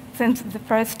resistance since the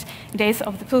first days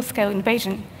of the full-scale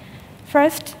invasion.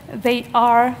 First, they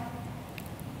are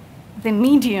the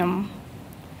medium,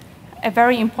 a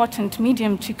very important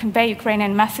medium to convey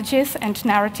Ukrainian messages and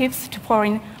narratives to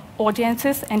foreign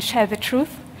audiences and share the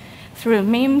truth through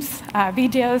memes,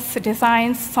 videos,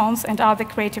 designs, songs, and other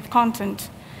creative content.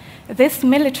 This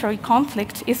military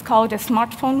conflict is called a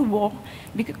smartphone war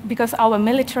because our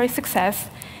military success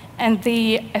and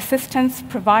the assistance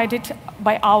provided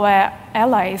by our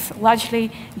allies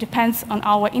largely depends on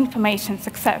our information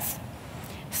success.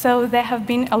 So there have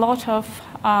been a lot of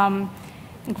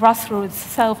grassroots,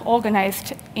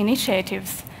 self-organized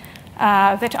initiatives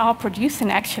that are producing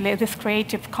actually this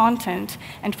creative content.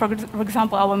 And for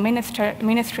example, our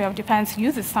Ministry of Defense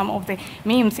uses some of the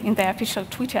memes in their official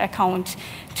Twitter account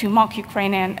to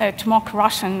mock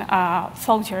Russian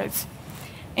soldiers.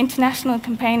 International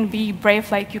campaign Be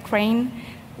Brave Like Ukraine,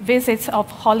 visits of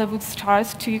Hollywood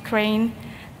stars to Ukraine,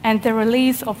 and the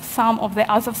release of some of the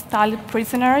Azovstal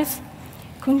prisoners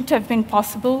couldn't have been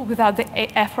possible without the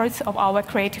efforts of our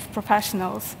creative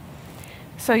professionals.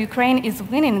 So Ukraine is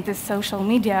winning this social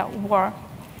media war.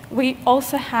 We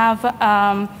also have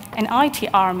an IT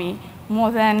army,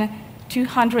 more than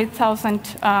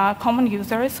 200,000 common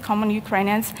users, common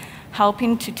Ukrainians,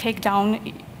 helping to take down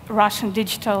Russian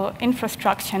digital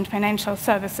infrastructure and financial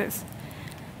services.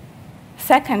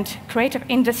 Second, creative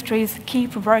industries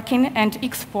keep working and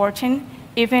exporting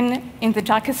even in the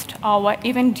darkest hour,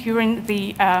 even during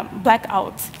the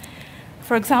blackouts.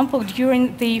 For example,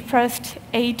 during the first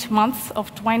 8 months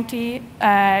of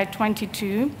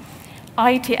 2022,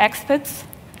 IT exports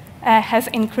has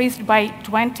increased by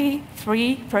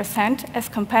 23% as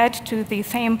compared to the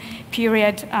same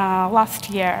period last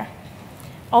year.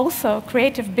 Also,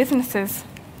 creative businesses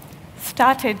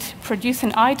started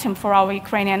producing items for our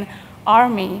Ukrainian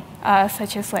army,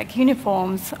 such as like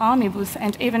uniforms, army boots,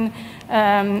 and even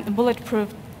bulletproof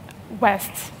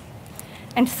vests.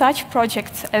 And such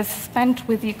projects as Spent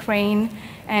with Ukraine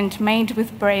and Made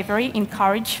with Bravery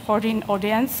encourage foreign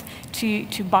audience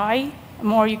to buy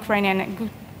more Ukrainian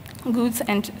goods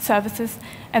and services,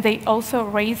 and they also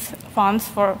raise funds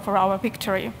for our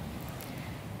victory.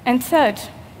 And third,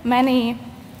 many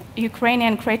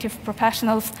Ukrainian creative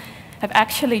professionals have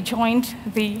actually joined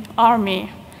the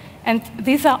army. And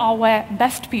these are our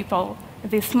best people,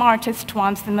 the smartest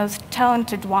ones, the most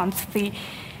talented ones, the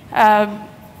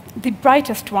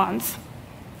brightest ones.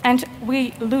 And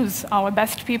we lose our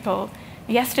best people.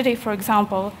 Yesterday, for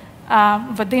example,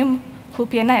 Vadim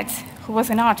Hlupianets, who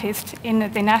was an artist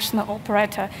in the National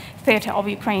Operetta Theatre of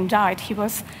Ukraine, died. He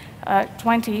was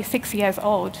 26 years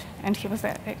old, and he was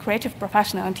a creative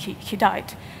professional, and he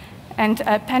died. And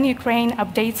PEN Ukraine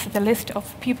updates the list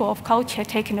of people of culture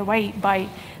taken away by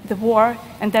the war,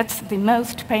 and that's the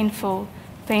most painful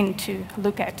thing to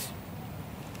look at.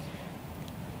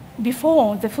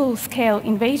 Before the full-scale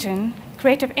invasion,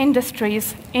 creative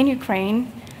industries in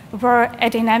Ukraine were a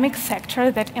dynamic sector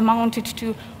that amounted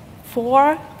to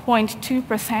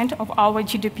 4.2% of our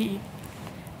GDP.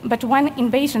 But when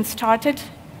invasion started,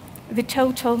 the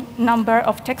total number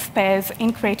of taxpayers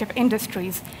in creative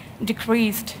industries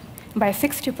decreased by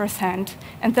 60%,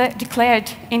 and the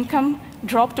declared income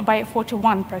dropped by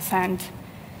 41%.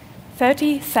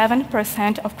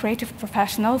 37% of creative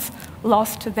professionals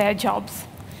lost their jobs.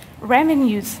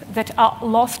 Revenues that are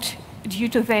lost due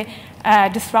to the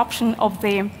disruption of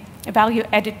the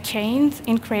value-added chains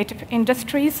in creative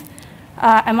industries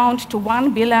amount to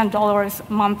 $1 billion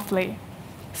monthly.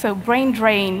 So brain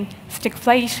drain,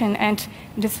 stagflation, and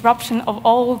disruption of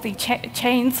all the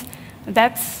chains,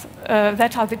 that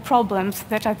are the problems,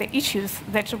 that are the issues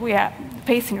that we are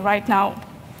facing right now.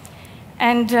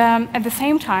 And at the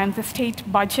same time, the state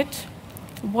budget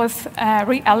was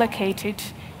reallocated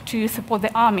to support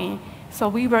the army. So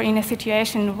we were in a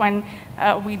situation when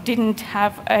we didn't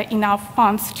have enough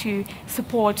funds to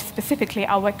support specifically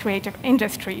our creative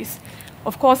industries.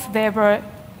 Of course, there were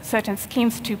certain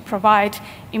schemes to provide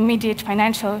immediate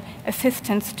financial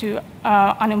assistance to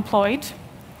unemployed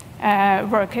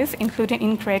workers, including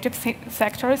in creative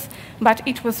sectors, but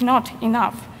it was not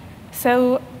enough.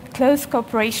 So close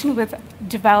cooperation with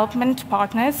development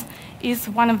partners is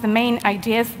one of the main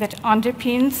ideas that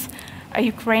underpins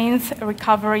Ukraine's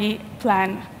recovery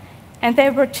plan. And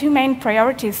there were two main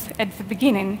priorities at the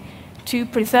beginning: to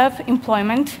preserve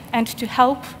employment and to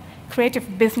help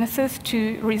creative businesses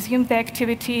to resume their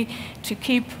activity, to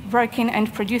keep working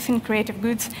and producing creative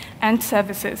goods and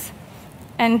services.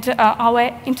 And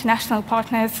our international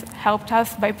partners helped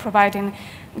us by providing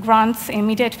grants,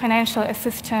 immediate financial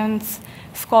assistance,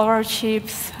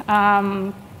 scholarships,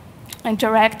 and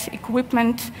direct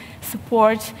equipment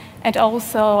support, and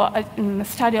also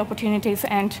study opportunities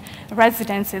and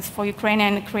residences for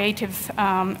Ukrainian creatives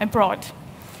abroad.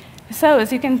 So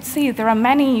as you can see, there are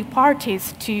many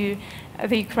parties to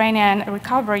the Ukrainian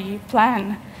recovery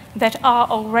plan that are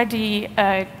already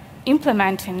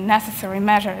implementing necessary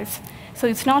measures. So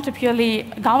it's not a purely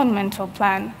governmental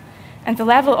plan. And the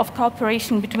level of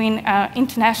cooperation between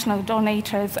international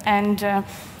donors and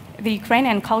the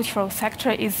Ukrainian cultural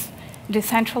sector is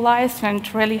decentralized and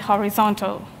really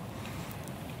horizontal.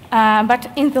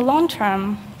 But in the long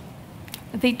term,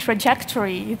 the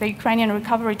trajectory, the Ukrainian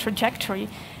recovery trajectory,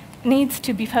 needs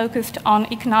to be focused on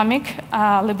economic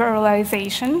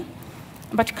liberalization.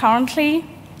 But currently,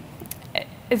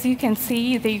 as you can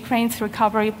see, the Ukraine's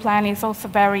recovery plan is also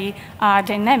very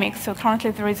dynamic. So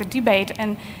currently there is a debate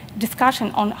and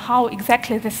discussion on how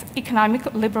exactly this economic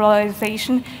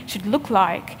liberalization should look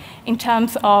like in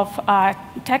terms of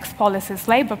tax policies,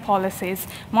 labor policies,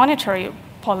 monetary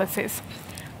policies.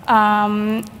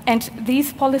 And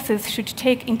these policies should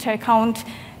take into account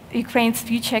Ukraine's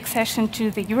future accession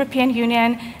to the European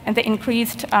Union and the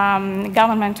increased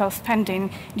governmental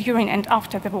spending during and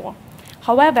after the war.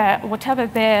 However, whatever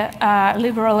the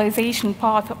liberalization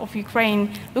path of Ukraine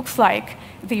looks like,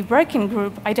 the working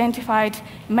group identified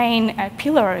main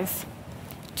pillars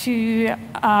to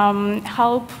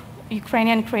help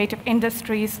Ukrainian creative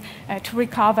industries to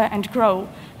recover and grow.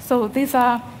 So these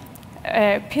are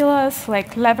pillars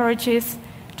like leverages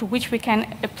to which we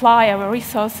can apply our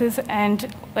resources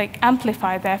and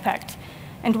amplify the effect.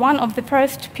 And one of the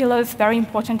first pillars, very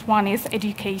important one, is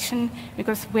education,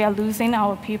 because we are losing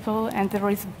our people and there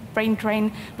is brain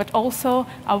drain, but also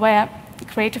our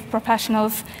creative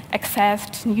professionals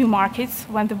accessed new markets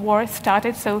when the war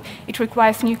started, so it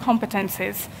requires new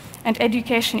competencies. And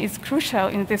education is crucial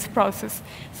in this process.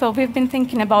 So we've been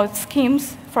thinking about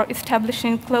schemes for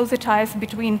establishing closer ties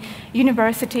between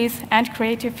universities and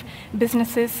creative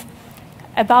businesses.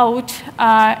 about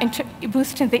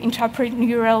boosting the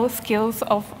entrepreneurial skills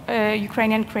of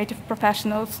Ukrainian creative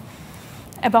professionals,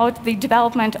 about the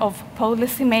development of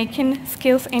policy-making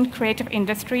skills in creative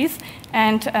industries,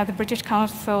 and the British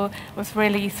Council was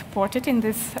really supported in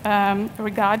this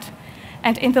regard.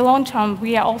 And in the long term,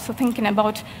 we are also thinking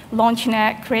about launching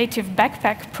a creative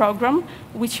backpack program,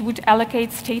 which would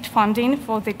allocate state funding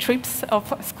for the trips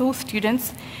of school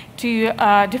students to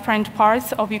different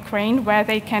parts of Ukraine, where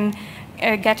they can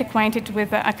get acquainted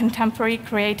with contemporary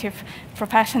creative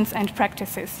professions and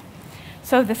practices.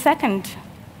 So the second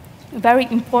very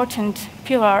important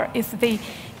pillar is the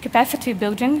capacity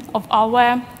building of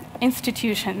our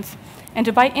institutions.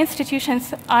 And by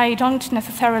institutions, I don't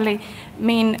necessarily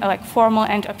mean like formal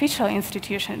and official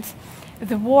institutions.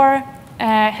 The war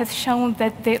has shown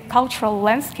that the cultural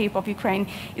landscape of Ukraine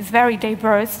is very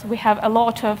diverse. We have a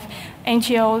lot of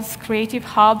NGOs, creative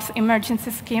hubs,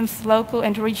 emergency schemes, local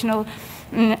and regional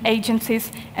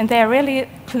agencies, and they're really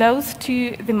close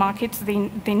to the markets.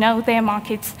 They know their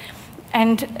markets,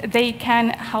 and they can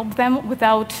help them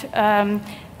without,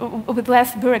 with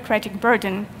less bureaucratic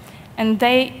burden. And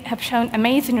they have shown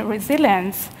amazing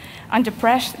resilience under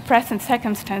present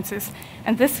circumstances.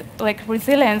 And this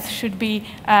resilience should be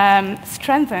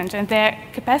strengthened, and their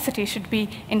capacity should be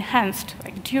enhanced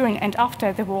during and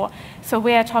after the war. So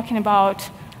we are talking about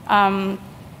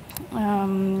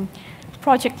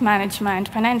project management,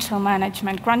 financial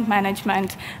management, grant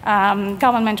management,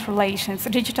 government relations,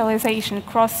 digitalization,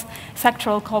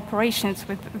 cross-sectoral cooperations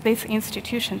with these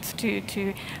institutions to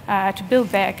build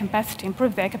their capacity,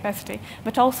 improve their capacity.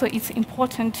 But also it's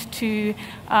important to,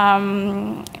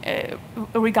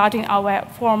 regarding our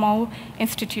formal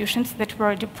institutions that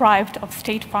were deprived of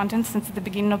state funding since the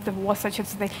beginning of the war, such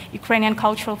as the Ukrainian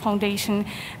Cultural Foundation,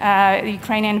 the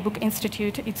Ukrainian Book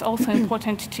Institute, it's also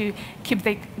important to keep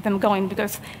them going,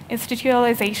 because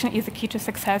institutionalization is the key to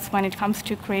success when it comes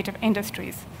to creative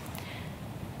industries.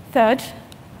 Third,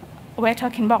 we're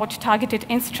talking about targeted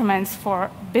instruments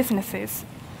for businesses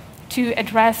to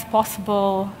address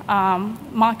possible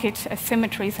market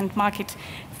asymmetries and market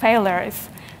failures.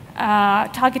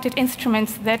 Targeted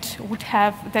instruments that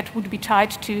would be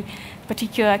tied to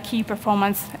particular key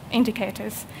performance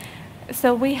indicators.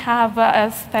 So we have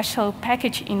a special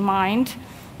package in mind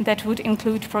that would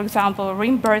include, for example,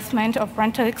 reimbursement of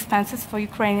rental expenses for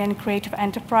Ukrainian creative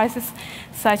enterprises,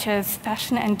 such as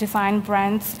fashion and design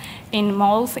brands in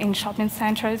malls, in shopping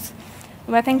centers.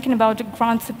 We're thinking about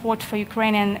grant support for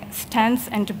Ukrainian stands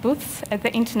and booths at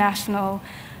the international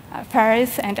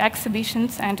fairs and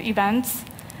exhibitions and events,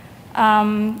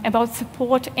 about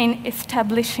support in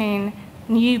establishing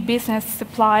new business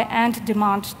supply and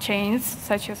demand chains,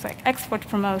 such as export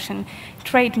promotion,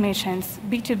 trade missions,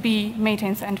 B2B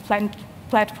meetings and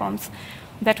platforms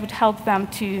that would help them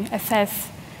to access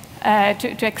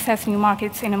new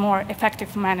markets in a more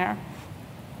effective manner.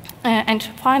 And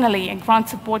finally, grant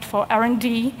support for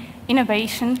R&D,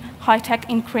 innovation, high-tech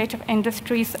in creative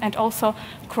industries, and also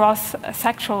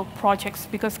cross-sectoral projects,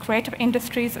 because creative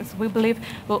industries, as we believe,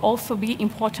 will also be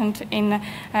important in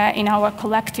our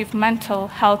collective mental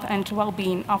health and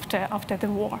well-being after the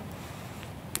war.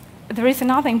 There is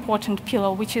another important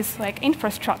pillar, which is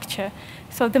infrastructure.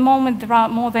 So at the moment, there are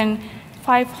more than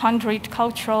 500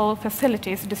 cultural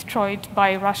facilities destroyed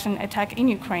by Russian attack in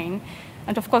Ukraine.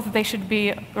 And of course, they should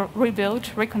be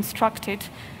rebuilt, reconstructed.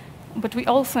 But we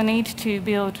also need to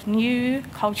build new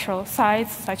cultural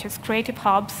sites, such as creative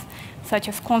hubs, such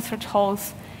as concert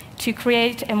halls, to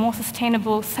create a more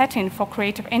sustainable setting for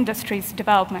creative industries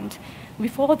development.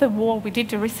 Before the war, we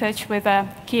did research with the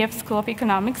Kiev School of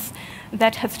Economics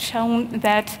that has shown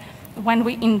that when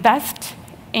we invest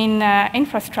in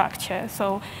infrastructure,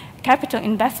 so capital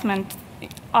investment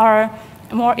are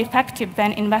more effective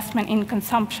than investment in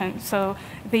consumption. So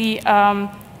the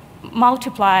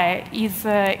multiplier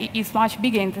is much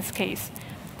bigger in this case.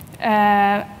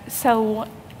 So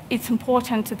it's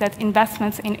important that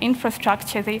investments in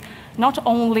infrastructure, they not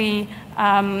only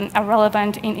are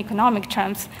relevant in economic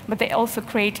terms, but they also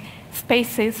create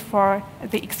spaces for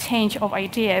the exchange of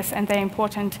ideas, and they're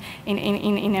important in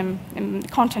a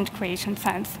content creation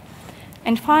sense.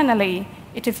 And finally,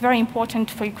 it is very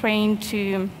important for Ukraine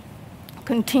to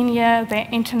continue the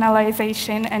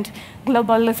internalization and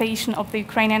globalization of the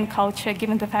Ukrainian culture,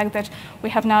 given the fact that we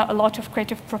have now a lot of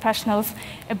creative professionals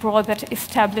abroad that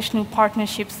establish new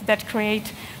partnerships that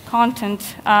create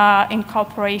content in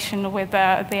cooperation with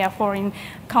their foreign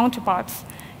counterparts.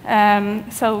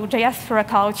 So diaspora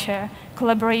culture,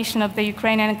 collaboration of the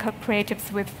Ukrainian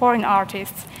creatives with foreign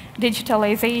artists,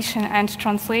 digitalization and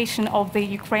translation of the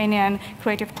Ukrainian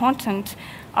creative content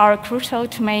are crucial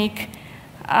to make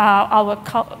our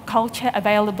culture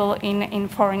available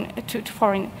to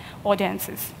foreign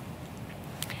audiences.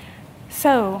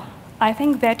 So I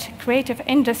think that creative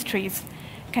industries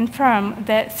confirm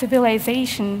the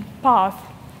civilization path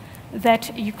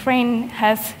that Ukraine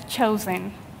has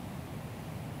chosen,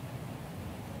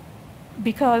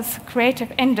 because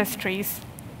creative industries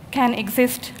can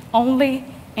exist only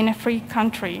in a free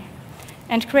country.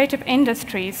 And creative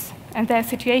industries and their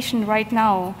situation right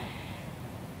now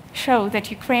show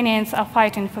that Ukrainians are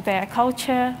fighting for their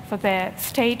culture, for their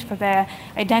state, for their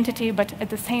identity, but at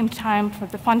the same time for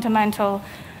the fundamental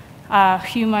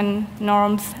human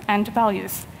norms and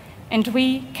values. And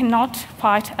we cannot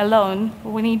fight alone.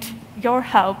 We need your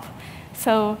help.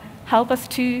 So help us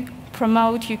to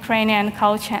promote Ukrainian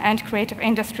culture and creative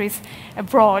industries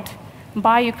abroad,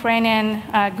 buy Ukrainian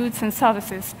goods and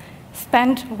services,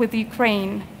 spend with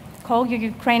Ukraine, call your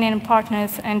Ukrainian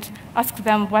partners and ask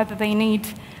them whether they need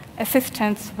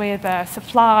assistance with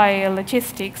supply,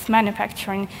 logistics,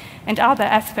 manufacturing, and other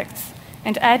aspects,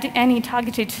 and add any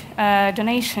targeted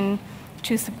donation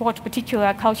to support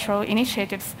particular cultural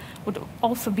initiatives would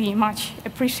also be much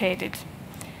appreciated.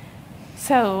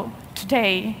 So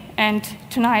today, and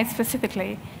tonight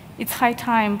specifically, it's high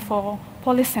time for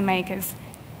policymakers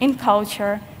in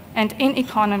culture and in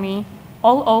economy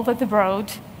all over the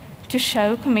world to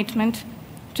show commitment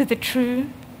to the true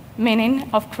meaning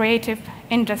of creative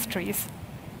industries,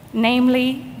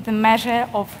 namely the measure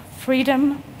of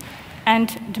freedom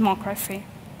and democracy.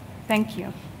 Thank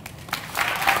you.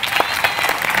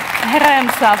 Героям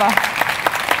слава!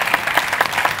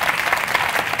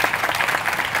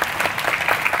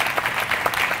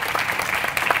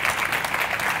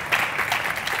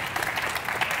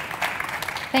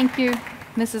 Thank you,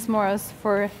 Mrs. Moroz,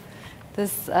 for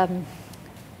this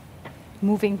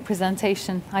moving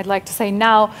presentation. I'd like to say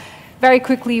now, very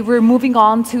quickly, we're moving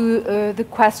on to the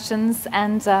questions,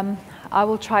 and I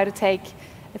will try to take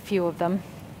a few of them,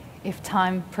 if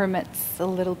time permits a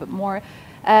little bit more.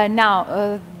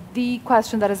 The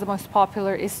question that is the most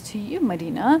popular is to you,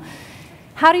 Madina.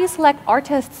 How do you select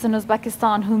artists in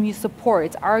Uzbekistan whom you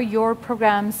support? Are your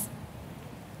programs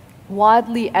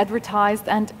widely advertised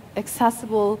and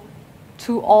accessible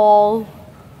to all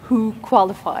who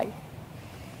qualify?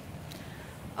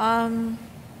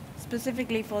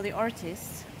 Specifically for the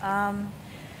artists,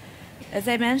 as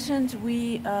I mentioned,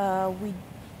 we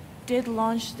did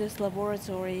launch this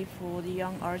laboratory for the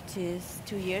young artists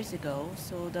 2 years ago.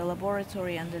 So the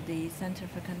laboratory under the Center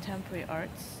for Contemporary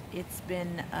Arts, it's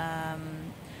been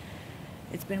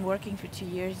working for 2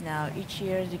 years now. Each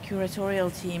year the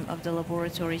curatorial team of the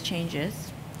laboratory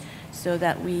changes, so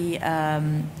that we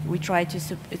try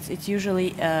to, it's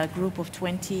usually a group of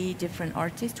 20 different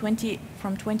artists,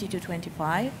 from 20 to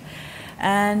 25.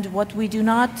 And what we do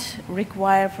not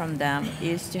require from them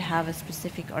is to have a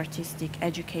specific artistic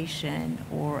education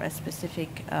or a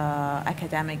specific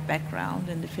academic background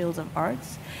in the fields of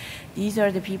arts. These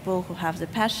are the people who have the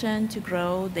passion to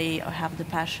grow, they have the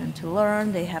passion to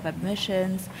learn, they have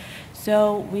ambitions.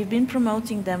 So we've been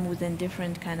promoting them within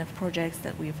different kind of projects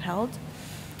that we've held.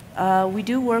 We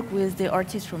do work with the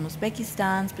artists from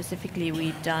Uzbekistan. Specifically,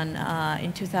 we've done,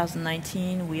 in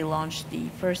 2019, we launched the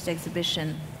first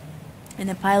exhibition in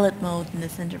a pilot mode in the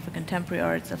Center for Contemporary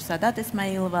Arts of Sadat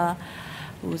Ismailova,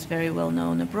 who is very well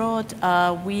known abroad.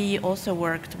 We also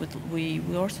work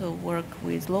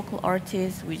with local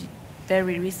artists. We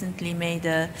very recently made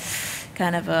a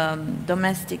kind of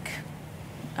domestic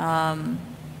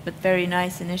but very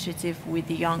nice initiative with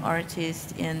the young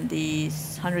artists in the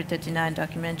 139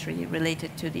 documentary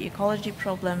related to the ecology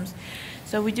problems.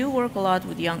 So we do work a lot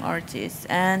with young artists,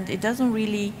 and it doesn't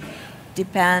really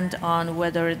depend on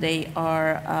whether they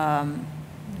are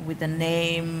with a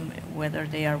name, whether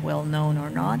they are well known or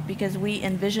not, because we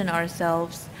envision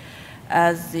ourselves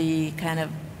as the kind of,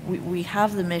 we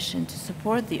have the mission to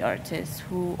support the artists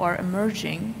who are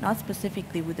emerging, not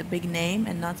specifically with a big name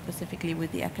and not specifically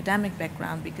with the academic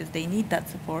background, because they need that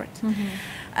support. Mm-hmm.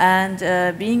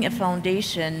 And being a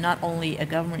foundation, not only a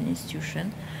government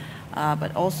institution,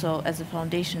 but also as a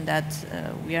foundation that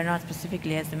we are not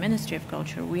specifically as the Ministry of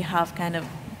Culture, we have kind of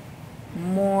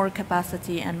more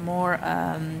capacity and more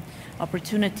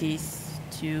opportunities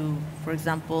to, for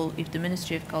example, if the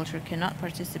Ministry of Culture cannot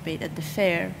participate at the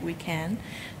fair, we can.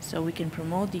 So we can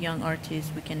promote the young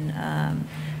artists, we can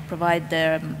provide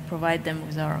them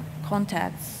with our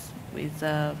contacts,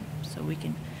 so we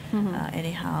can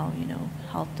anyhow,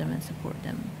 help them and support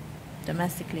them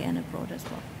domestically and abroad as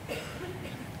well.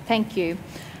 Thank you.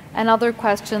 Another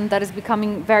question that is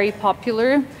becoming very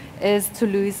popular is to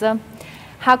Luiza.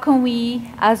 How can we,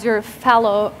 as your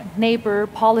fellow neighbor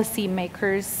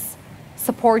policymakers,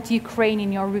 support Ukraine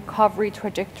in your recovery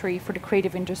trajectory for the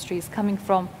creative industries, coming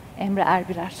from Emre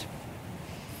Erbirer.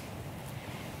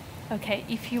 Okay,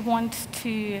 if you want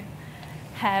to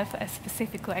have a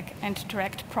specific and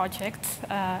direct project,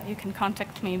 you can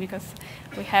contact me, because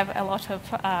we have a lot of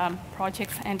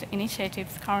projects and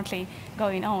initiatives currently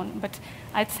going on. But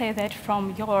I'd say that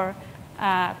from your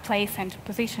place and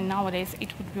position nowadays, it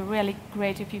would be really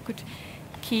great if you could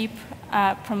keep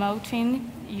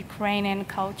promoting Ukrainian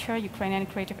culture, Ukrainian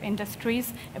creative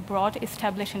industries abroad,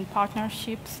 establishing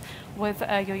partnerships with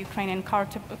your Ukrainian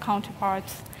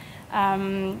counterparts,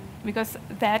 because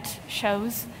that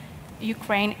shows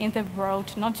Ukraine in the world,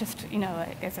 not just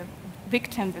as a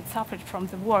victim that suffered from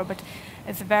the war, but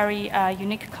as a very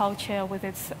unique culture with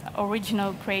its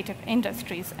original creative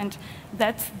industries. And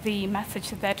that's the message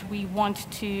that we want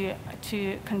to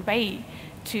convey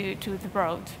to the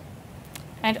world.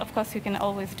 And of course, you can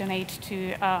always donate to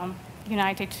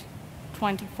United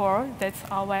 24. That's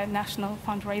our national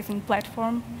fundraising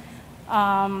platform.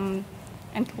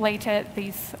 And later,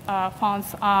 these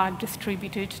funds are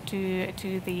distributed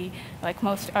to the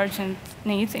most urgent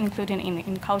needs, including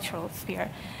in cultural sphere.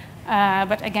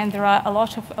 But again, there are a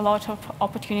lot of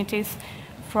opportunities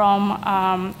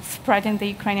from spreading the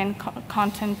Ukrainian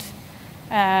content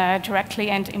directly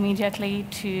and immediately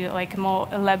to more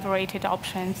elaborated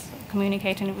options,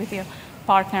 communicating with your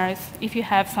partners. If you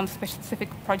have some specific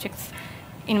projects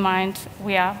in mind,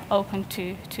 we are open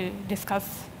to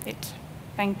discuss it.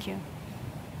 Thank you.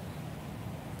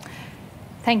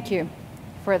 Thank you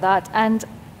for that. And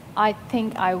I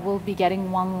think I will be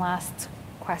getting one last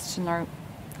question, or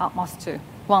almost two.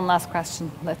 One last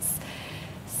question, let's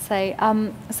say.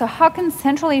 So how can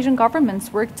Central Asian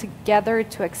governments work together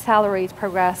to accelerate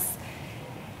progress,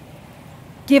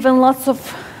 given lots of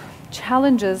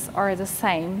challenges are the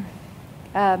same?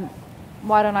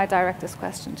 Why don't I direct this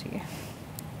question to you?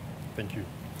 Thank you.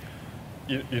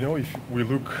 If we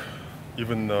look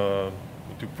even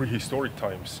to prehistoric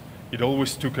times, it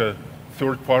always took a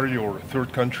third party or a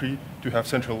third country to have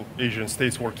Central Asian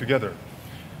states work together.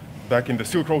 Back in the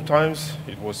Silk Road times,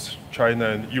 it was China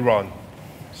and Iran.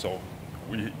 So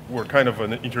we were kind of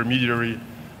an intermediary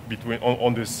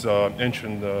on this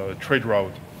ancient trade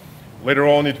route. Later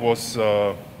on, it was,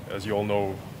 as you all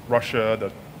know, Russia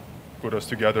that put us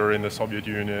together in the Soviet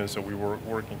Union, so we were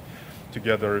working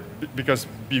together, because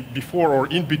before or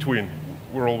in between,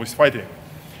 we're always fighting.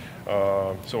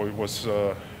 So it was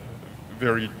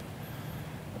very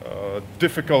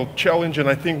difficult challenge, and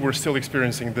I think we're still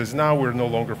experiencing this now. We're no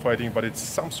longer fighting, but it's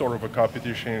some sort of a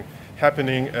competition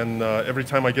happening, and every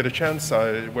time I get a chance,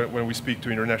 when we speak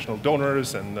to international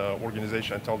donors and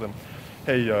organizations, I tell them,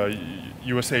 hey,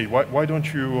 USA, why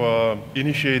don't you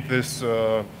initiate this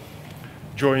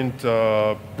joint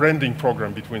branding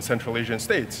program between Central Asian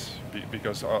states,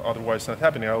 because otherwise it's not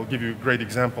happening. I'll give you a great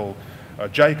example.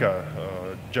 JICA,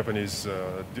 Japanese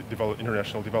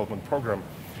International Development Program,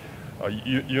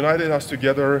 united us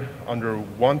together under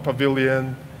one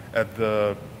pavilion at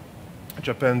the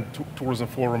Japan Tourism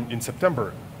Forum in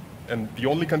September. And the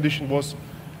only condition was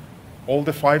all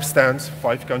the 5 stands,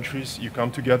 5 countries, you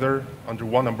come together under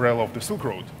one umbrella of the Silk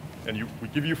Road. And we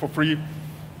give you for free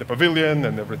the pavilion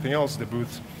and everything else, the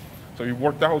booths. So it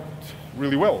worked out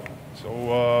really well.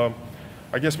 So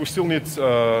I guess we still need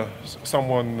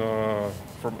someone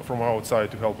from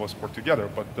outside to help us work together.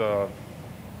 But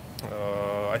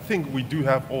I think we do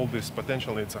have all this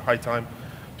potential. It's a high time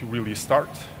to really start.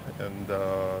 And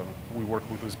we work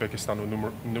with Uzbekistan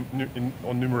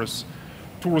on numerous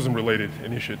tourism-related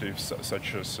initiatives,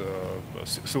 such as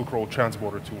Silk Road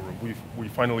Transborder Tour. We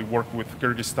finally worked with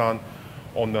Kyrgyzstan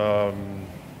on a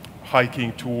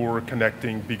hiking tour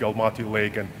connecting Big Almaty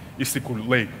Lake and Istikur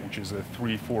Lake, which is a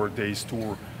 3-4 days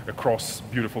tour across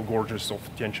beautiful gorges of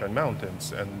Tian Shan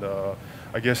Mountains. And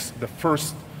I guess the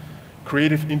first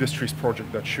creative industries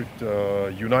project that should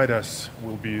unite us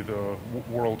will be the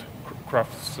World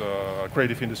Crafts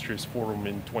Creative Industries Forum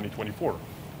in 2024.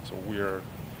 So we are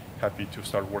happy to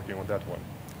start working on that one.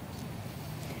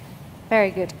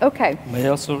 Very good. Okay. May I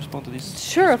also respond to this?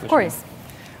 Sure, of course.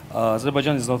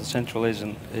 Azerbaijan is not a Central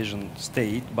Asian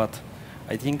state, but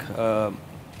I think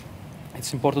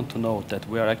it's important to note that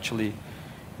we are actually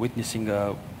witnessing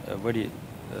a very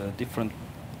different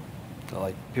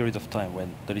period of time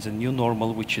when there is a new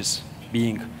normal which is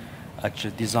being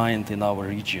actually designed in our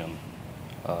region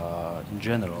in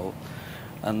general.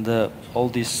 And all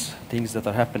these things that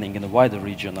are happening in the wider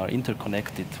region are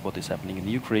interconnected. What is happening in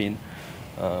Ukraine,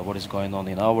 what is going on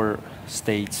in our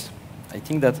states. I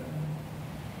think that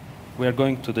we are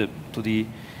going to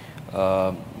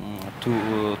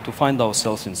find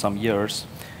ourselves in some years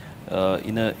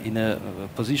in a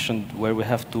position where we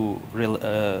have to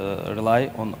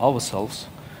rely on ourselves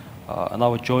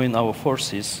and join our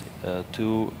forces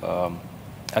to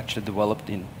actually develop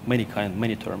in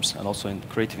many terms, and also in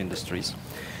creative industries.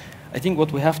 I think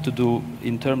what we have to do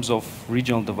in terms of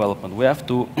regional development, we have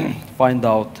to find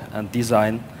out and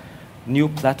design new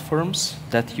platforms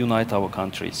that unite our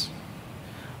countries.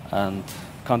 And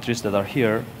countries that are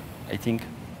here, I think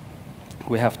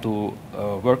we have to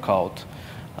work out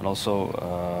and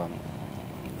also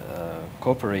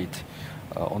cooperate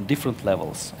on different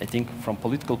levels. I think from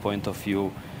political point of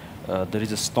view, there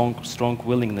is a strong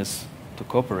willingness to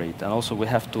cooperate, and also we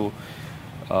have to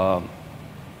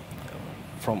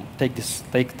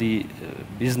take the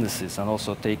businesses and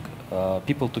also take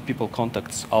people-to-people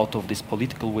contacts out of this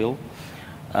political will,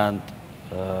 and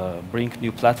bring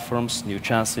new platforms, new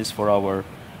chances for our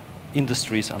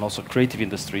industries and also creative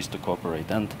industries to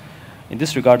cooperate. And in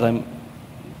this regard, I'm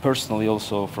personally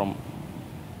also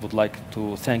would like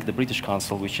to thank the British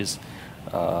Council, which is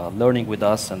learning with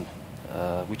us and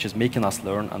which is making us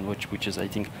learn, and which is, I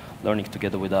think, learning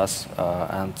together with us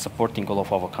and supporting all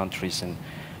of our countries in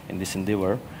this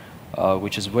endeavor,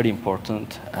 which is very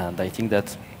important. And I think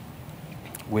that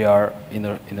we are in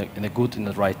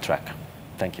the right track.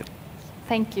 Thank you.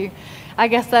 Thank you. I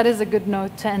guess that is a good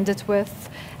note to end it with.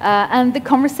 And the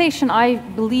conversation, I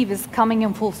believe, is coming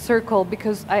in full circle,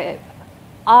 because I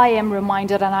am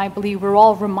reminded, and I believe we're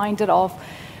all reminded of,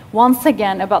 once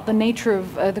again, about the nature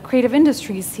of the creative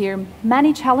industries here.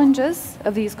 Many challenges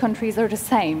of these countries are the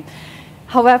same.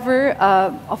 However,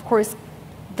 of course,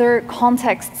 there are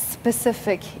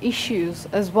context-specific issues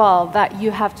as well that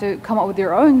you have to come up with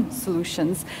your own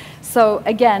solutions. So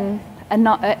again,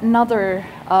 another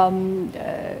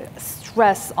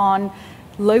stress on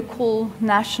local,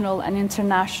 national, and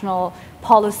international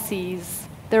policies.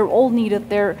 They're all needed.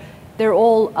 They're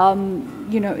all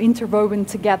interwoven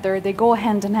together. They go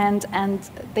hand in hand, and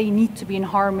they need to be in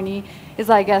harmony, is,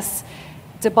 I guess,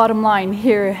 the bottom line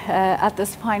here at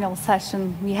this final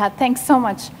session we had. Thanks so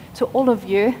much to all of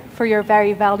you for your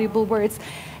very valuable words.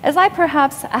 As I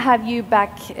perhaps have you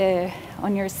back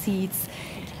on your seats,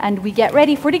 and we get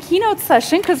ready for the keynote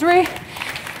session, because we're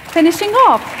finishing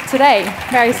off today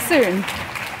very soon.